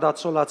փառքը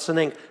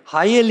գարդացոլացնենք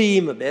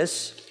հայելիի մես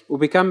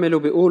وبيكمل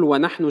وبيقول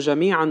ونحن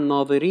جميعا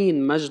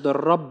ناظرين مجد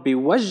الرب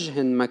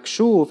بوجه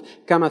مكشوف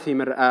كما في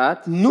مرآة،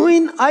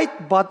 նույն այդ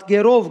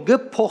բադգերով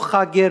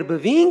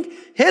գփոխագերբվինք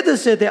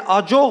հետս է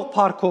աջող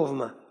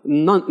փառքովը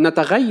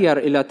نتغير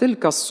إلى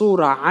تلك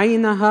الصورة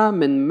عينها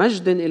من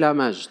مجد إلى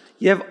مجد،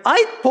 եւ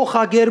այդ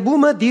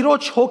փոխագերբումը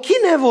դիրոջ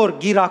հոգին է որ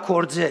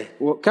գիրակորձե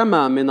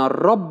وكما من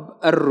الرب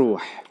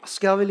الروح.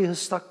 ասկավելի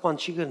հստակ բան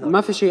չի գնա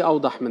ما في شيء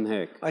أوضح من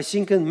هيك.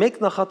 այսինքն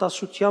մեկ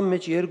նախատասության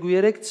մեջ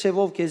 2-3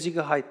 ցևով քեզի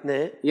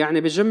կհայտնե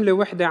يعني بجملة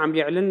وحدة عم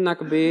بيعلن لك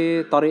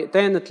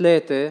بطريقتين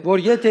ثلاثة որ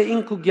եթե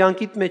ինքը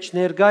ցանկիտ մեջ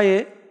ներկա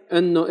է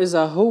إنه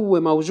إذا هو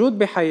موجود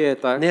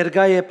بحياتك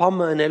ներկա է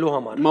փամը ընելու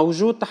համար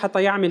موجود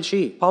حتى يعمل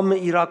شيء، փամը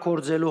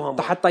իրակորձելու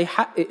համար حتى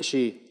يحقق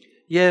شيء،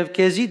 եւ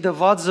քեզի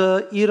դվածը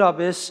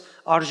իրապես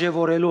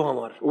արժևորելու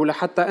համար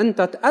ولحتى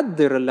أنت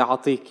تقدر اللي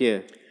عطيك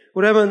إياه.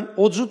 ուրեմն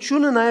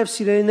օծությունը նաեւ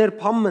սիրելիներ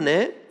փամն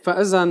է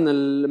فإذا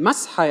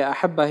المسحة يا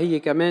أحبة هي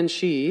كمان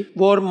شيء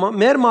որ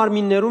մեր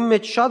մարմիններում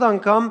մեջ շատ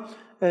անգամ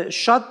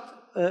շատ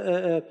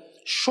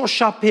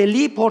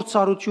շոշափելի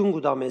փորձառություն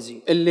կուտա մեզի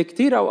اللي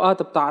كتير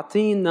أوقات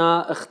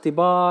بتعطينا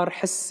اختبار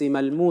حسي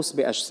ملموس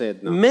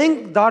بأجسادنا.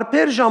 մենք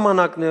դարբեր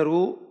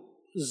ժամանակներու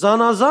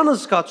զանազան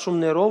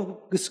զգացումներով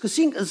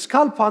կսկսենք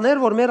զգալ բաներ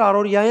որ մեր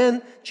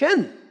առօրյայեն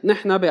չեն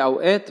نحن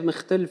بأوقات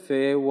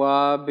مختلفة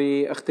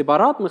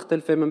وباختبارات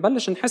مختلفة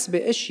منبلش نحس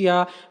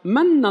بأشياء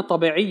منا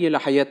طبيعية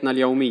لحياتنا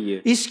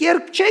اليومية. իսկ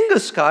երբ չենք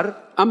զգար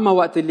أما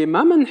وقت اللي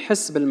ما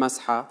منحس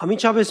بالمسحة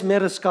ամիջապես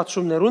մեր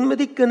զգացումներուն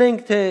մտիկ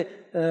կնենք թե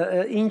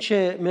ինչ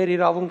է մեր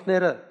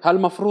իրավունքները هل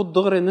مفروض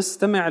دغري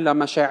نستمع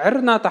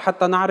لمشاعرنا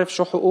حتى نعرف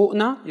شو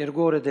حقوقنا؟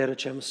 երկու օրը դերը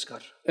չեմ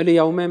զգար إلي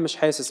يومين مش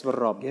حاسس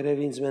بالرب،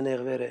 երևի ինձ մեն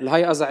եղվեր է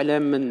الهيئة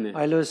زعلان مني،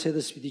 այլոց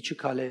հետս պիտի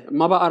չքալե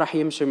ما بقى رح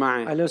يمشي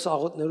معي، այլոց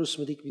աղոտներուս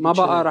մտիկ ما պիտի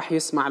بقى رح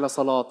يسمع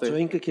لصلاتي. չո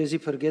ինքը քեզի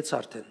փրկեց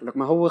արդեն لك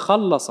ما هو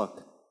خلصك،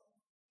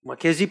 մա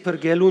քեզի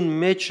փրկելուն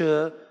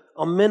մեջը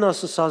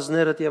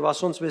ամենասսազներդ եւ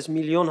ասոնցպես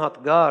միլիոն հատ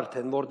գա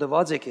արդեն որ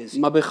դված է քեզ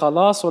ما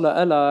بخلاصه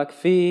لإلك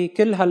في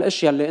كل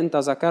هالاشياء اللي انت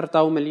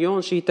ذكرتها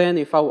ومليون شيء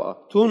تاني فوقها.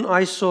 Տուն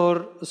այսօր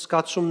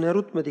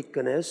սկացումներուտ մտիկ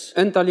կնես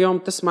انت اليوم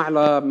تسمع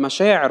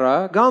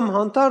لمشاعرك գամ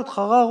հանդարտ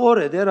խաղաղ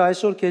օր է դեր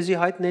այսօր քեզի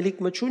հայտնելիք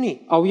մչունի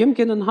او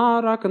يمكن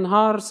نهارك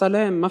نهار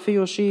سلام ما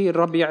فيه شيء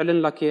الرب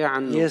يعلن لك اياه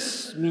عنه.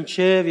 ես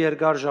մինչև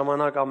երկար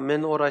ժամանակ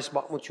ամեն օր այս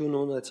բաղմությունը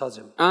ունեցած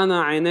եմ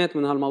انا عانيت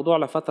من هالموضوع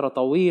لفتره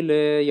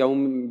طويله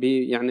يوم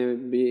يعني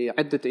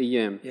بعده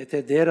ايام.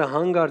 եթե դերը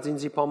հանգարց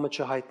ինձի փամը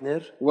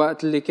չհայտներ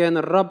وقت اللي كان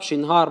الرب شي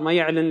نهار ما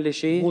يعلن لي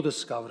شيء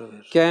մուդս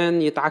կավրվեր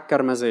كان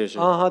يتعكر مزاجي.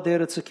 ահա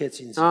դերը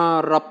ցկեց ինձ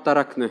الرب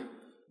تركني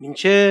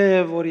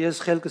մինչև որ ես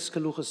խելքս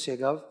գլուխս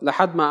եկավ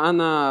لحد ما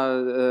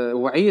انا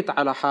وعيت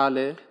على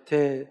حالي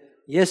թե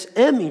ես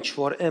եմ ինչ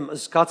որ եմ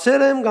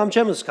զգացեր եմ կամ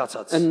չեմ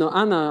զգացած انه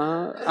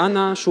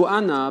انا شو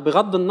انا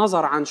بغض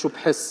النظر عن شو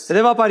بحس.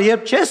 դեպաբար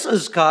երբ չես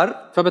զգար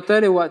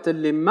فبالتالي وقت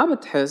اللي ما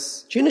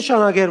بتحس չի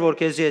նշանակեր որ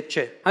քեզի հետ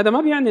չէ هذا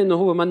ما بيعني انه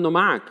هو منه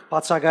معك،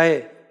 բացակայ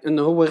է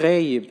انه هو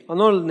غايب.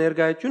 Անոր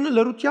ներկայությունը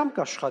լրությամբ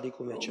կաշխատի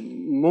քո մեջ։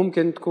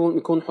 ممكن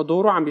يكون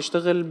حضوره عم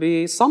بيشتغل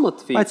بصمت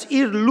فيه. Բայց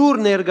իր լուր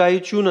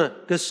ներկայությունը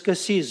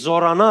կսկսի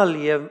զորանալ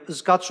եւ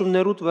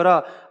զգացումներուդ վրա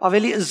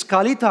ավելի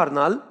զգալի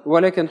դառնալ,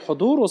 ولكن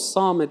حضوره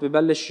الصامت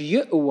ببلش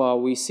يقوى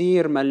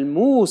ويصير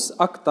ملموس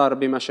اكثر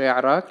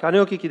بمشاعرك. քանի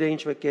օքի գիտե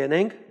ինչ պետք է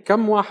անենք։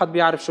 كم واحد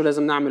بيعرف شو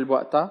لازم نعمل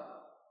بوقتها؟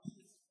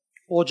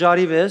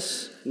 Օջարի վես,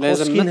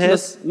 لازم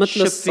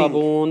مثل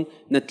الصابون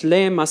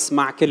نتلامس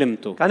مع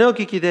كلمته. Քանի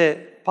օքի գիտե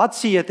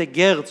բացի եթե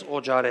գեղձ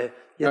օջար է,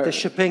 եթե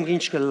շփենք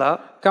ինչ կլա,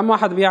 كم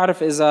واحد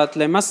بيعرف إذا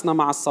تلامسنا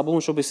مع الصابون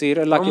شو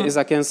بيصير؟ إلا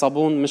إذا كان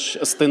صابون مش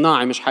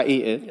اصطناعي مش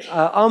حقيقي.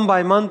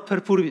 անպայման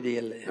փրփուր վիդի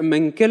ելը։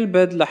 من كل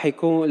بد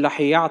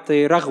رح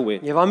يعطي رغوة.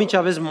 Եվ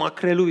ամիջավես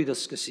մաքրելու վիդը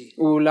սկսի։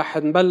 ورح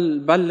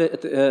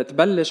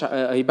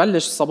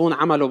يبلش الصابون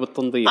عمله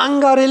بالتنظيف.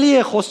 Անգարելի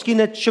է խոսքին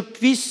հետ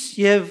շփվիս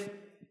եւ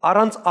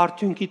առանց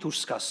արդյունքի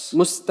դուրս գաս։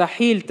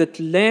 مستحيل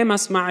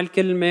تتلامس مع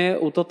الكلمة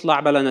وتطلع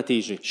بلا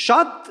نتيجة.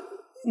 Շատ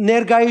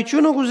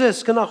ներկայությունը գուզես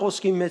կնա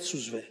խոսքի մեջ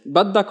սուզվե։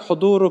 بدك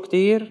حضوره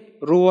كتير،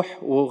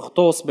 روح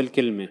واغطوس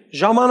بالكلمة.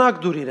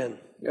 Ժամանակ դուր իրեն։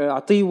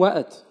 اعطيه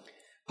وقت.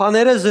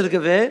 Բաները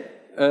զրկվե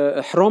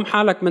احرم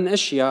حالك من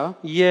اشياء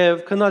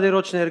եւ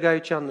քնադերոջ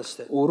ներկայության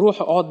նստե։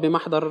 وروح اقعد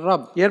بمحضر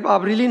الرب. Երբ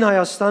ապրիլին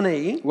Հայաստան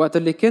էի, وقت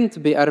اللي كنت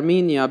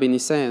بأرمينيا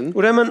بنيسان،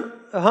 ուրեմն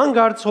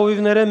հանգարց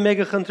հովիվները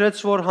մեկը խնդրեց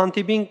որ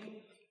հանդիպինք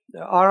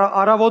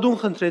Արավոդուն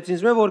խնդրեց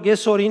ինձ մե որ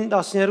գեսորին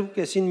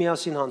 12:30-ին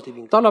միասին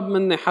հանդիպինք։ طلب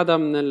مني حدا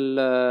من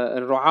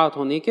الرعاة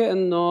هونيك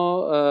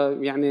انه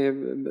يعني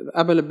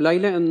قبل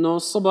بليلة انه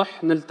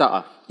الصبح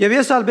نلتقى. Եվ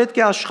ես ալ պետք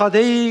է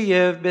աշխատեի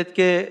եւ պետք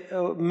է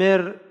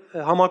մեր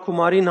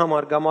համակումարին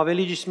համար կամ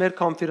ավելի ճիշտ մեր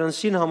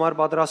կոնֆերանսին համար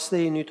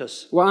պատրաստեի նյութս։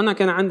 وانا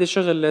كان عندي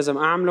شغل لازم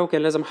اعمله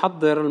وكان لازم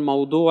احضر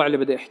الموضوع اللي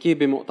بدي احكيه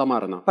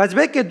بمؤتمرنا. Բայց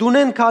պետք է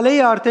դունեն քալեի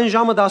արդեն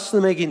ժամը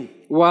 11-ին։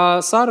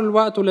 وصار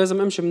الوقت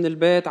ولازم امشي من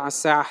البيت على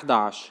الساعة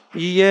 11.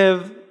 Եվ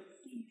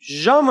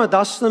ժամը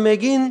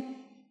 11-ին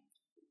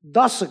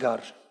 10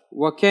 գար։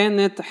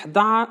 وكانت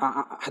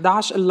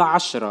 11 الا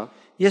 10.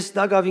 Ես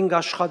դակավին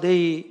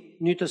աշխատեի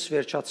նյութս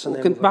վերջացնեմ։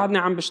 وكنت بعدني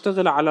عم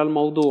بشتغل على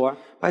الموضوع.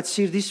 Բայց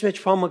սիրտիս մեջ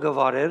ֆամը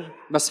գվարեր,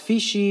 بس في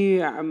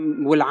شيء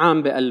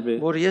ولعان بقلبي.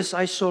 որ ես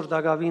այսօր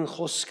դակավին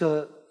խոսքը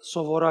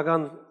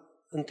սովորական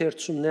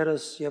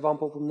ընթերցումներս եւ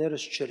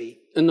ամփոփումներս չրի։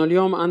 انه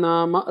اليوم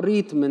انا ما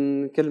قريت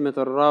من كلمة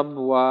الرب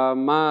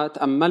وما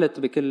تأملت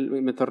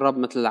بكلمة الرب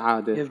مثل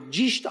العادة. Եվ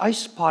ճիշտ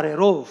այս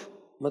բարերով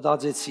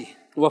մտածեցի։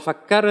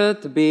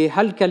 وفكرت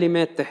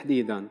بهالكلمات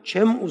تحديدا.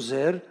 Չեմ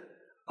ուզեր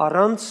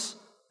առանց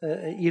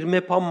իր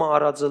մեփամը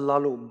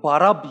արածլալու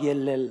բարապ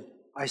ելնել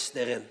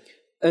այստեղեն։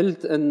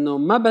 قلت انه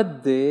ما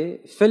بدي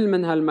فل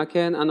من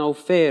هالمكان انا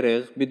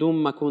وفارغ بدون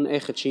ما اكون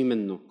اخذ شيء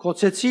منه.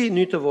 Կոչեցի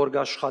նյութը որ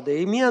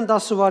գաշխատեի, միան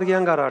 10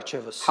 վայրկյան գար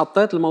արջևս։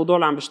 حطيت الموضوع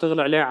اللي عم بشتغل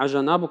عليه على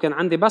جنب وكان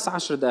عندي بس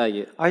 10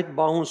 دقائق. Այդ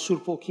բահուն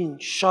Սուրբ Հոգին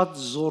շատ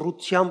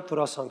զորությամբ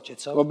վրա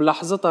սանքեցավ։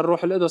 وبلحظتها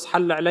الروح القدس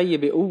حل علي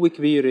بقوة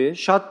كبيرة.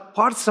 Շատ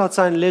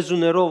բարձրացան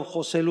լեզուներով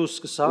խոսելու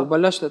սկսա։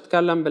 وبلشت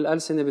اتكلم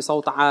بالألسنة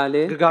بصوت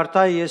عالي.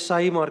 Գարտայի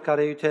Եսայի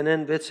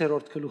մարգարեութենեն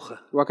 6-րդ գլուխը։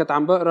 وكنت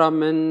عم بقرا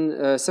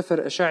من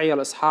سفر اشعيا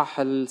الاصحاح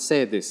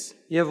السادس.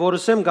 Եվ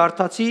որսեմ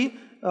գարտացի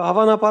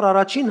հավանաբար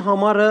առաջին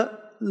համարը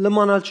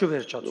լմանալ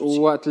չվերջացուցի։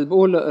 وقت اللي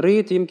بقول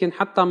قريت يمكن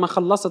حتى ما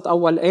خلصت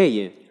اول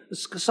آية.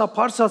 Սկսա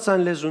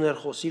բարձրացան լեզուներ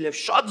խոսիլ եւ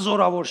շատ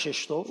զորավոր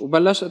շեշտով։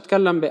 وبلشت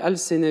اتكلم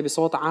بألسنة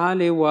بصوت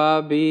عالي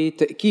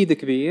وبتأكيد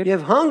كبير.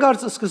 Եվ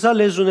հանգարց սկսա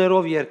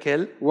լեզուներով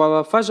երգել։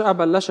 وفجأة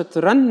بلشت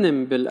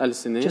رنم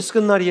بالألسنة.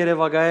 Չսկնար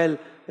Երևակայել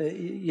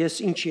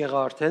ես ինչ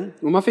եղա արդեն։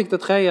 وما فيك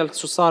تتخيل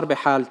شو صار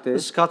بحالتي.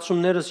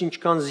 Զգացումներս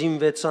ինչքան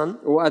զինվեցան։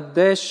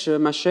 وقديش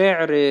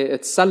مشاعري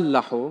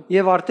تسلحوا.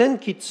 Եվ արդեն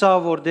գիտա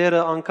որ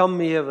դերը անգամ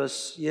միևս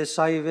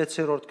Եսայի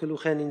 6-րդ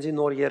գլուխեն ինձ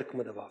նոր երգ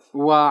մտավ։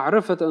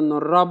 وعرفت انه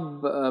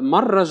الرب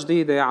مرة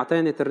جديدة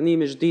اعطاني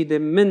ترنيمة جديدة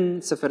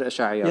من سفر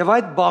اشعيا. Եվ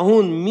այդ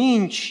բահուն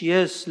ինչ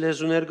ես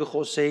լեզուներ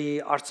գխոսեի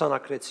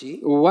արցանակրեցի։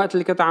 ووقت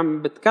اللي كنت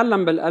عم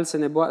بتكلم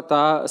بالألسنة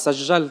بوقتها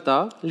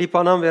سجلتها.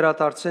 Լիբանան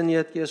վերադարձեն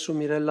իդ ես ու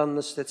Միրելլան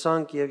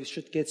նստեցանք եւ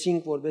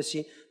շտկեցինք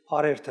որբեսի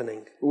բարեր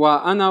տնենք։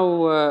 وانا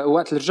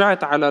وقت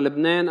رجعت على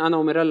لبنان انا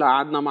وميريلا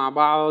قعدنا مع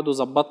بعض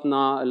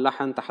وزبطنا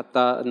اللحن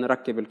حتى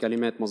نركب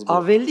الكلمات مزبوط.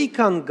 Ավելի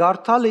քան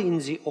գարտալը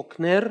ինձի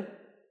օգներ,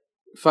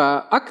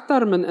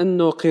 فاكثر من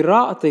انه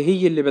قراءتي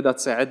هي اللي بدها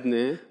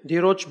تساعدني،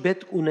 դիրոջ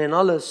պետք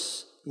ունենալս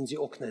ինձի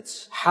օգնեց։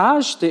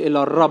 حاجتي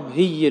الى الرب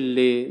هي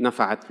اللي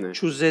نفعتني.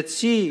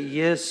 Չուզեցի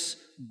ես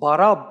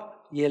բարապ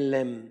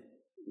ելեմ։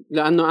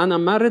 لانه انا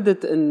ما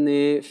ردت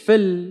اني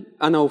فل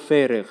انا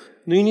وفارغ.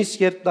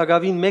 Նույնիսկ երբ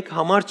դակավին մեկ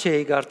համար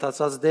չէի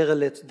գարտացած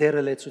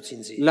դերը լեցուց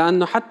ինձի։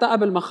 لانه حتى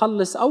قبل ما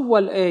اخلص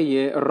اول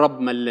آية الرب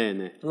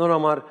ملاني. Նոր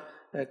համար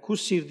քու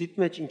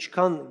սիրտիդ մեջ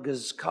ինչքան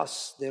գզկաս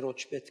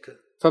դերոջ պետքը։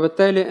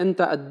 فبالتالي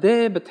انت قد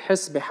ايه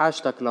بتحس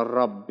بحاجتك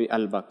للرب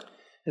بقلبك.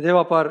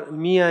 Հետևաբար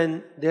միայն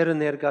դերը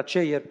ներկա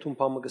չէ, երբ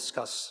թումբամը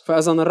գզկաս։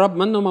 فاذا الرب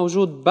منه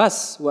موجود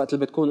بس وقت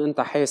اللي بتكون انت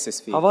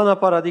حاسس فيه.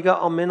 Հավանաբար ադիգա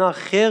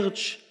ամենախեղճ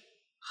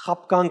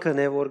խապկանքն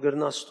է որ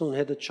գրնաստուն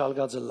հետը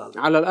չալգածլալ։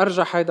 على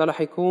الأرجح هيدا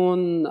رح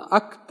يكون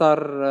أكتر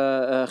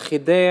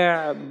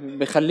خداع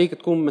بخليك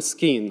تكون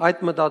مسكين.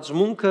 Այդ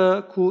մտածմունքը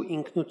քու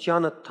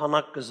ինքնությանը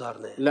թանակ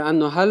կզառնե։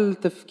 لأنه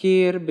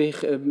هالتفكير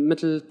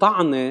مثل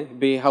طعنة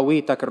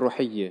بهويتك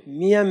الروحية.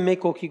 Միայն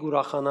մեկ հոգի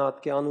գուրախանա այդ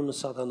կի անունը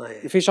սատանա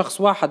է։ في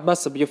شخص واحد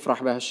بس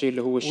بيفرح بهالشيء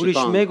اللي هو Ուրիշ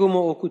الشيطان. մեկը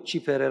օգուտ չի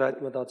բերեր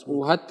այդ մտածմունքը։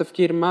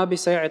 وهالتفكير ما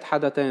بيساعد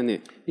حدا تاني.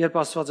 Երբ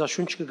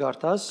Աստվածաշունչ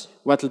կգարտաս,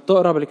 وقت اللي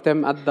بتقرا بالكتاب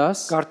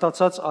المقدس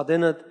գարտացած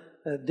ադենը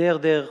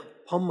դեղ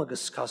փամը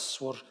գսկաս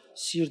որ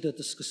սիրտը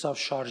սկսավ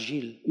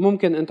շարժիլ։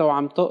 ممكن انت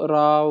وعم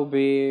تقرا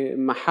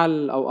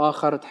وبمحل او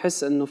اخر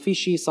تحس انه في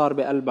شيء صار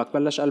بقلبك،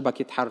 بلش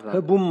قلبك يتحرك،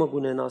 Հբում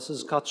մգունենաս,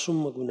 զգացում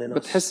մգունենաս։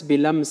 بتحس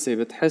بلمسه،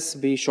 بتحس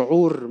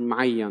بشعور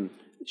معين.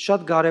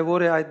 Շատ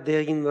կարևոր է այդ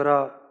դեղին վրա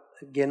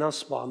գենաս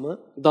բամը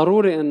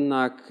ضروري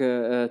انك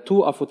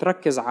توقف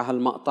وتركز على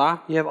هالمقطع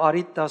եւ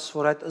արիդ դաս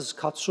որ այդ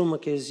զգացումը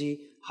քեզի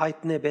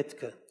հայտնե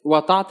պետքը։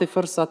 وتعطي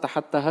فرصة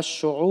حتى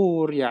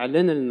هالشعور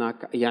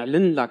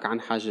يعلن لك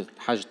عن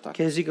حاجتك.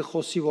 Քեզի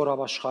կխոսի որ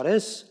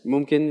ապաշխարես,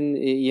 ممكن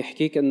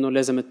يحكيك انه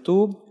لازم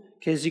تتوب،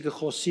 քեզի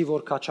կխոսի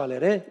որ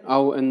կաչալերե,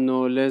 او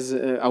انه لازم،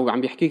 او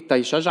عم بيحكيك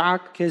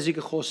تيشجعك، քեզի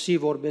կխոսի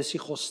որբեսի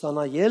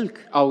խոստանա ելք,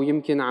 او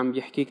يمكن عم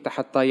بيحكيك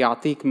حتى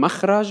يعطيك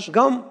مخرج،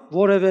 կամ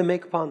որևէ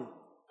մեկ բան։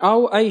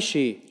 او اي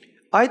شيء.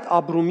 Այդ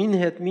ապրումին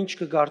հետ ինչ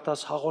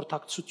կգարտաս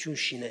հաղորդակցություն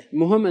շինե։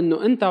 مهم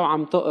انه انت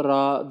وعم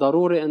تقرا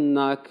ضروري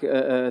انك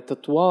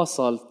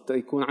تتواصل،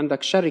 يكون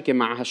عندك شركة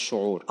مع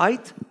هالشعور،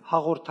 Այդ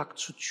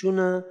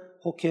հաղորդակցությունը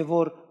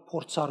հոգևոր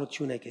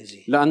փորձառություն է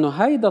քեզի։ لانه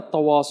هيدا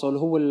التواصل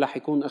هو اللي رح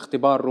يكون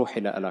اختبار روحي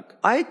لإلك.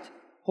 Այդ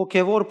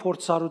հոգևոր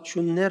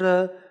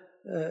փորձառությունները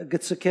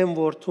գծկեմ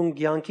որ թուն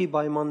ցանկի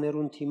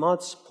պայմաններուն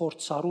դիմաց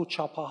փորձառու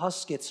չափահաս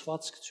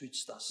կեցված կցույց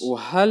տաս։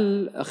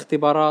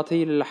 وهالاختبارات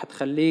هي اللي رح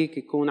تخليك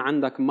يكون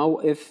عندك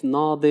موقف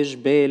ناضج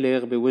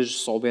بالغ بوجه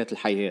صعوبات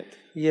الحياة.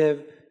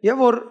 Եվ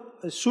որ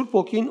Սուրբ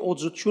Հոգին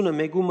օծությունը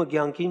մեգումը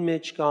ցանկին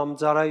մեջ կամ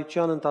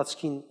ծառայության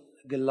ընթացքին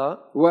գլա,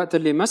 وقت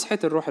اللي مسحة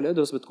الروح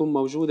القدس بتكون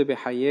موجودة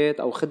بحياة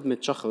أو خدمة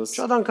شخص،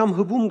 շատ անգամ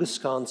հբում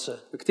գսկանցը։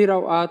 كتير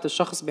أوقات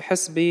الشخص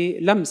بحس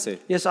بلمسة.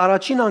 Ես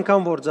առաջին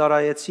անգամ որ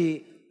ծառայեցի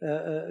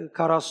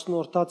 40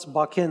 օրտած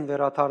բակեն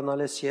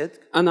վերաթարնալես յետ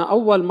أنا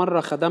أول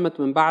مرة خدمت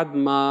من بعد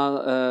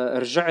ما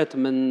رجعت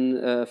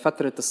من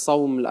فترة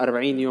الصوم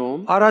 40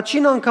 يوم.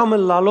 առաջին անգամը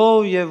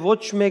լալով եւ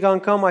ոչ մեկ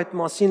անգամ այդ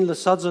մասին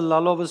լսածը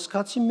լալով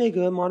զգացի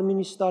մեկը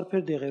մարմինիս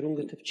տարբեր դեղերուն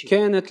գտվչի։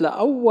 كانت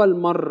لأول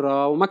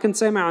مرة وما كنت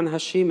سامع عن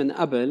هالشي من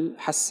قبل،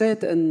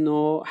 حسيت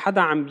إنه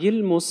حدا عم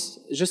بيلمس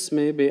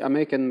جسمي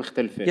بأماكن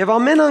مختلفة. Եվ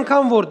ամեն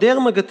անգամ որ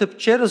դեղը գտվ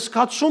չեր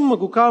զգացում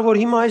մգուկար որ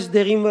հիմա այս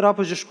դեղին վրա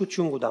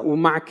բժշկություն կդամ։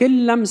 ومع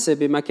كل لمسة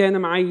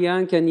بمكان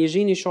معين كان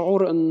يجيني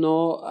شعور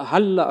إنه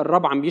هلا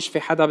الرب عم بيشفي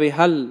حدا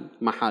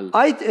بهالمحل.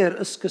 Այդ էր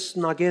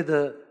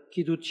սկսնագետը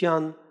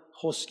գիտության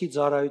խոսքի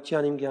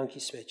ծառայության իմ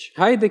կյանքիս մեջ։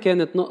 هيدي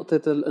كانت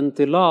نقطة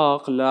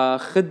الانطلاق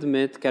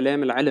لخدمة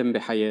كلام العلم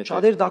بحياتي.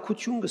 Շատեր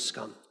դակություն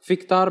կսկան, في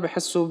كتار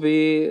بحسوا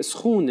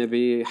بسخونة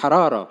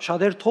بحرارة،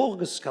 շատեր թող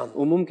կսկան,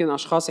 وممكن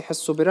أشخاص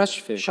يحسوا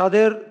برشفة،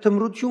 շատեր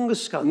թմրություն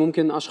կսկան,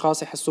 ممكن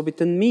أشخاص يحسوا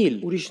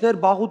بتنميل، ուրիշներ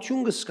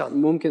բաղություն կսկան,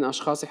 ممكن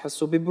أشخاص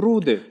يحسوا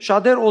ببرودة،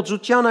 շատեր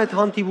օծության այդ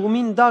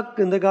հանդիպումին դակ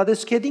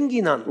կնդգադես կեդին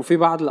գինան։ وفي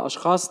بعض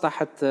الأشخاص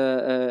تحت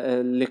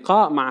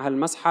اللقاء مع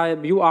هالمسحة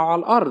بيوقعوا على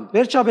الأرض.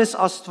 Վերջապես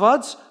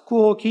Աստված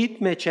քու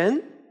հոգիդ մեջ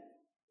են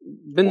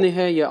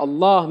بالنهاية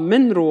الله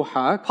من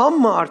روحك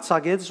փամը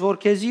արցակեց որ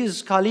քեզի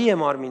զգալի է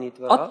մարմինիդ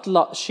վրա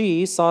أطلق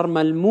شيء صار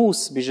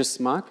ملموس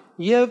بجسمك،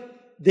 եւ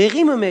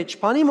դեղիմը մեջ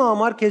փանիմը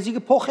համար քեզի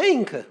կփոխե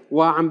ինքը։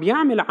 وعم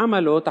بيعمل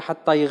عمله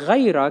حتى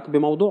يغيرك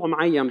بموضوع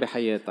معين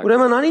بحياتك.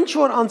 Ուրեմն անին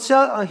որ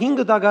անցյալ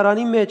 5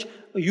 դագարանի մեջ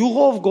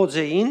յուղով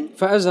գոձեին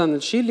فإذا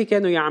الشيء اللي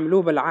كانوا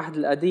يعملوه بالعهد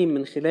القديم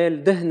من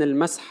خلال دهن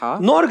المسحة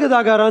նոր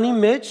դագարանի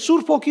մեջ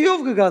Սուրբ Հոգիով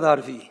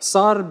կգադարվի։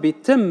 صار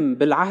بيتم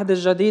بالعهد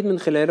الجديد من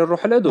خلال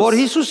الروح Որ القدس.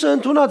 Հիսուսը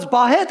ընդունած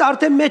բահետ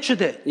արդեն մեջը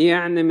դե։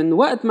 يعني من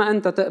وقت ما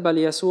أنت تقبل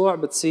يسوع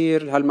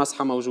بتصير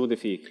هالمسحة موجودة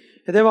فيك.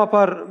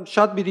 Հետևաբար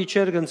շատ պիտի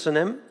չեր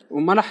գնցնեմ,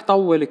 وما رح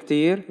طول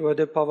كتير،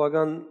 որովհետեւ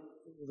բավական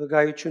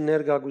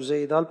վկայություններ կա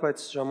գուզեի դալ, բայց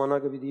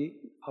ժամանակը պիտի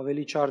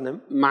ավելի չառնեմ։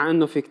 مع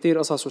انه في كتير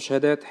قصص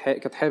وشهادات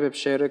كنت حابب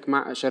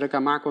شاركها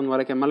معكم،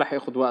 ولكن ما رح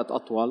ياخذ وقت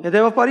اطول.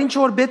 Հետևաբար ինչ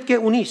որ պետք է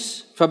ունիս։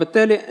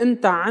 فبالتالي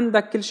انت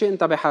عندك كل شيء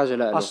انت بحاجه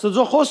له.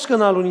 Աստծո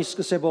խոսքն ալունիս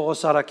կսե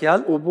Պողոս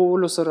Արաքյալ,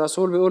 وبولس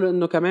الرسول بيقول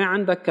انه كمان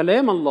عندك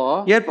كلام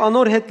الله، երբ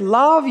անոր հետ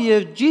լավ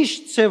եւ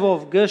ճիշտ ցևով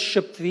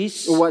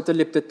գշփվիս, ووقت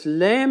اللي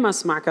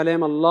بتتلامس مع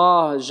كلام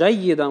الله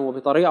جيدا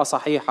وبطريقه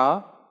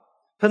صحيحه،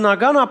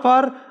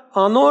 բնականաբար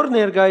անոր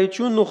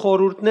ներգայությունն ու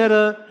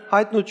խորհուրդները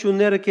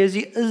հայտնությունները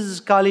քեզի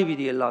զգալի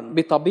պիտի լան։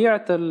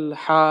 بطبيعه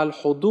الحال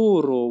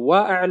حضوره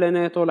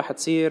واعلاناته رح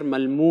تصير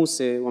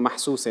ملموسه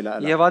ومحسوسه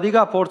لك. Եվ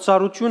ադիգա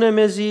փորձառություն է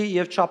մեզի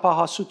եւ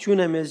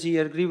չափահասություն է մեզի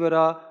երկրի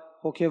վրա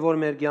հոգևոր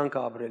մեր կյանքը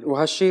ապրելու։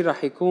 وهالشي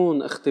رح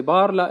يكون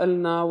اختبار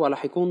لنا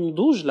ورح يكون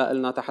نضوج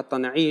لنا حتى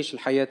نعيش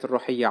الحياة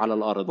الروحية على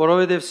الأرض.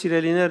 Որովհետև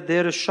սիրելիներ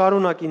դերը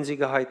շարունակ ինձ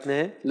գահիտնե,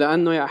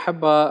 لأنه يا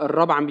أحبة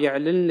الرب عم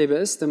بيعلن لي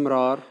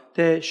باستمرار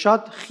թե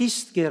շատ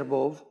խիստ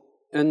գերբով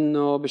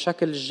إنه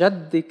بشكل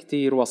جدي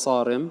كتير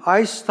وصارم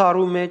այս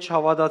տարու մեջ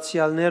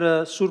հավատացյալները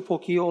Սուրբ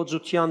Հոգիի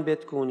օծության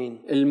պետք ունին։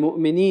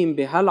 المؤمنين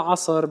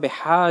بهالعصر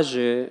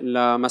بحاجة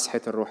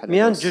لمسحة الروح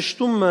Միան القدس.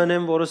 ճշտում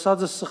մնեմ, որ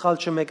ասածը սխալ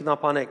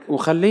չմեկնաբանեք։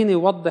 وخليني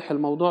أوضح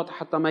الموضوع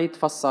حتى ما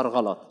يتفسر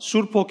غلط.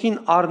 Սուրբ Հոգին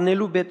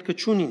առնելու պետք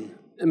չունին։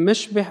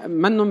 مش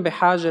منهم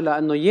بحاجة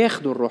لأنه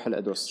ياخدوا الروح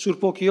القدس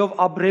Սուրբ Հոգիով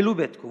ապրելու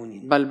պետք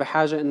ունին։ بل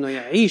بحاجة إنه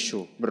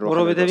يعيشوا بالروح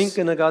Որովհետև القدس.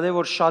 ինքը նկատե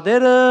որ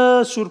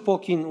շատերը Սուրբ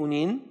Հոգին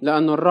ունին,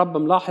 لأنه الرب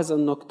ملاحظ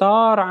إنه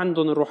كتار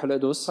عندهم الروح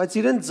القدس բայց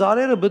իրեն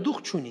ծառերը բդուղ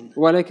չունին։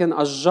 ولكن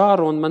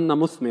أشجارهم منا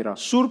مثمرة.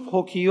 Սուրբ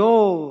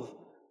Հոգիով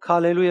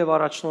քալելու եւ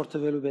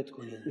առաջնորդվելու պետք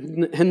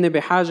ունին։ هن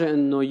بحاجة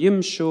إنه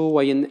يمشوا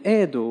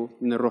وينقادوا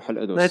من الروح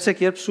القدس.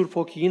 Նայեցեք, երբ Սուրբ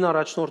Հոգիին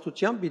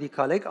առաջնորդությամբ պիտի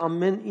քալեք,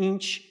 ամեն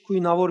ինչ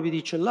քույնավոր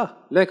պիտի չլա։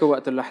 لكن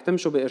وقت اللي رح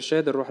تمشوا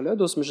بإرشاد الروح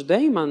القدس مش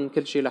دايما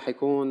كل شيء رح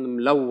يكون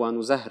ملون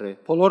وزهري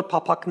Բոլոր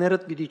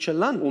փափակներդ պիտի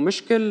չլան,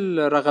 ومش كل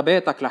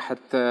رغباتك رح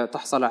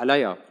تحصل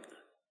عليها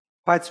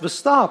բայց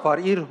վստահաբար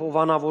իր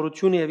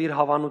հովանավորությունը եւ իր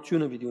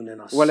հավանությունը պիտի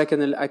ունենաս։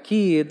 ولكن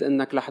الأكيد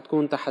إنك رح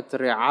تكون تحت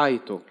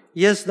رعايته.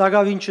 Ես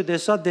դակավ ինչը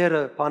տեսա դերը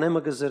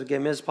բանեմը գզրգե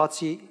մեզ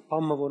բացի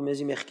բամը որ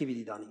մեզի մեղքի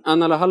պիտի դանի։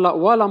 أنا لهلا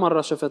ولا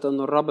مرة شفت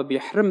إنه الرب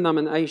بيحرمنا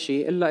من أي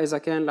شيء إلا إذا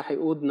كان رح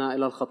يقودنا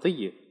إلى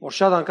الخطية. Որ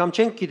շատ անգամ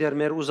չենք գիտեր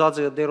մեր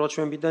ուզածը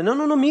դերոճվեն պիտի։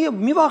 No,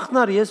 մի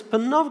վախնար, ես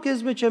փնավ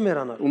քեզ մեջ եմ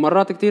երանալ։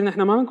 ومرات كتير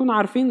نحن ما بنكون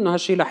عارفين إنه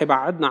هالشيء رح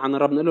يبعدنا عن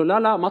الرب نقول له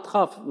لا ما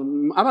تخاف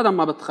أبدا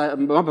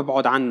ما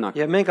ببعد عنك.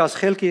 Եվ մենք աս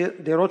խելքի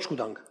դերոճ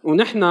կուտանք։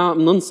 ونحن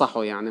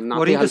بننصحه يعني Որ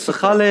بنعطيه ինքը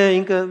սխալ է,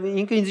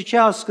 ինքը ինձ չի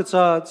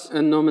հասկացած։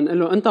 إنه بنقول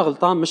له أنت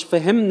غلطان مش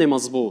فهمني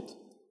مزبوط.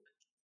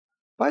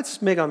 Բայց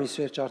մեկ ամիս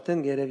վերջ արդեն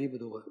գերեվի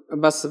բդուղը։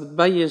 بس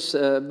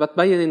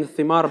بتبين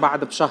الثمار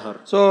بعد بشهر.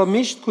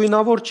 Միշտ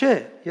քույնավոր չէ,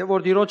 եւ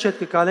որ դիրոջ հետ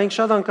կգալենք,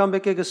 շատ անգամ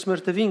պետք է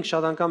գսմրտվենք,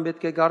 շատ անգամ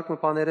պետք է գարկը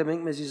բաները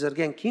մենք մեզի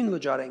զրգենք, քին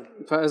վճարենք։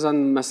 فإذا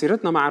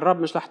مسيرتنا مع الرب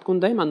مش رح تكون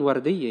دايما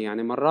وردية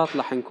يعني مرات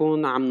رح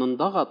نكون عم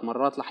ننضغط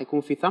مرات رح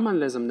يكون في ثمن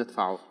لازم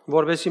ندفعه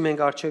Որովհետեւ մենք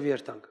արժեվ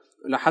երթանք։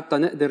 لحتى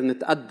نقدر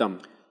نتقدم.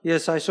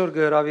 Ես այսօր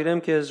գհրավիրեմ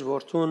քեզ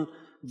որթուն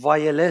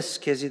վայելես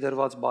քեզի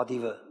դրված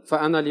բադիվը։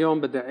 فأنا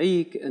اليوم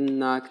بدعيك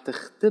إنك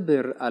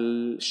تختبر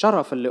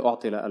الشرف اللي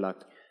أعطي لك.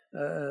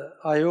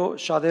 Այո,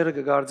 շատերը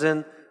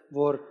կգարձեն,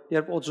 որ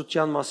երբ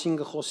օծության մասին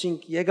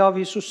կխոսենք, եկավ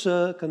Հիսուսը,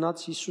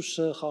 գնաց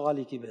Հիսուսը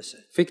խաղալիքի պես է։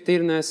 في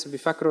كتير ناس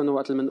بيفكروا إنه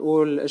وقت اللي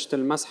بنقول إجت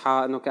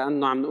المسحة إنه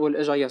كأنه عم نقول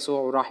إجا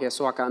يسوع وراح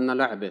يسوع كأنه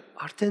لعبة.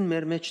 Արդեն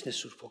մեր մեջն է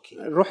Սուրբ Հոգին։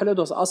 الروح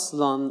القدس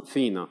أصلا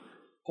فينا.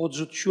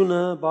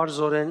 Օծությունը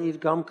բարձորեն իր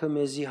գամքը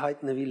մեզի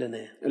հայտնվելն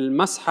է։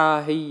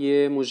 المسحة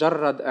هي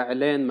مجرد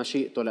إعلان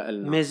مشيئته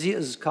لنا. Մեզի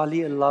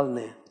զգալի ըլլալն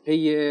է։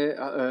 هي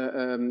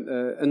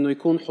إنه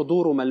يكون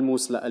حضوره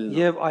ملموس لنا.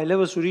 Եվ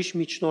այլևս ուրիշ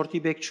միջնորդի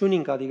բեք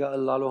չունին կադիգա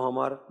ըլլալու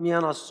համար,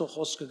 միան Աստծո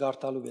խոսքը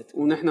գարտալու պետք։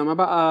 ونحن ما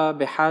بقى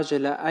بحاجة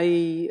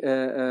لأي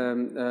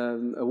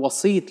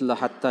وسيط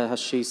لحتى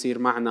هالشيء يصير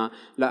معنا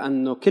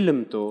لأنه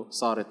كلمته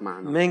صارت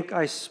معنا. Մենք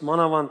այս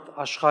մանավանդ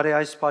աշխարհի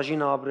այս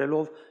բաժինը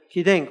ապրելով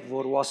գիտենք,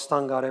 որ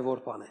վաստան կարևոր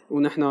բան է։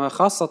 ونحن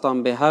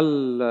خاصة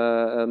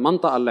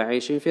بهالمنطقة اللي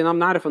عايشين فينا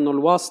بنعرف إنه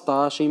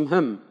الواسطة شيء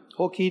مهم.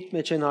 Հոգիդ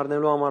մեջ են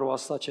առնելու համար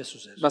վաստա չես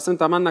ուզեր։ بس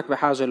أنت منك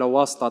بحاجة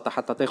لواسطة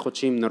حتى تاخد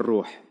شيء من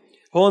الروح.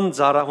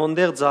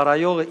 Հոնդեղ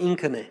ծառայողը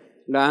ինքն է։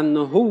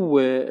 لأنه هو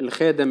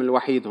الخادم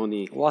الوحيد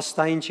هونيك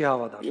Վաստային չի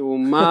հավատալ։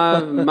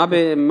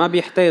 وما ما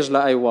بيحتاج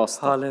لأي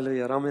واسطة.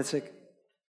 Հալելույա, ռամեցեք։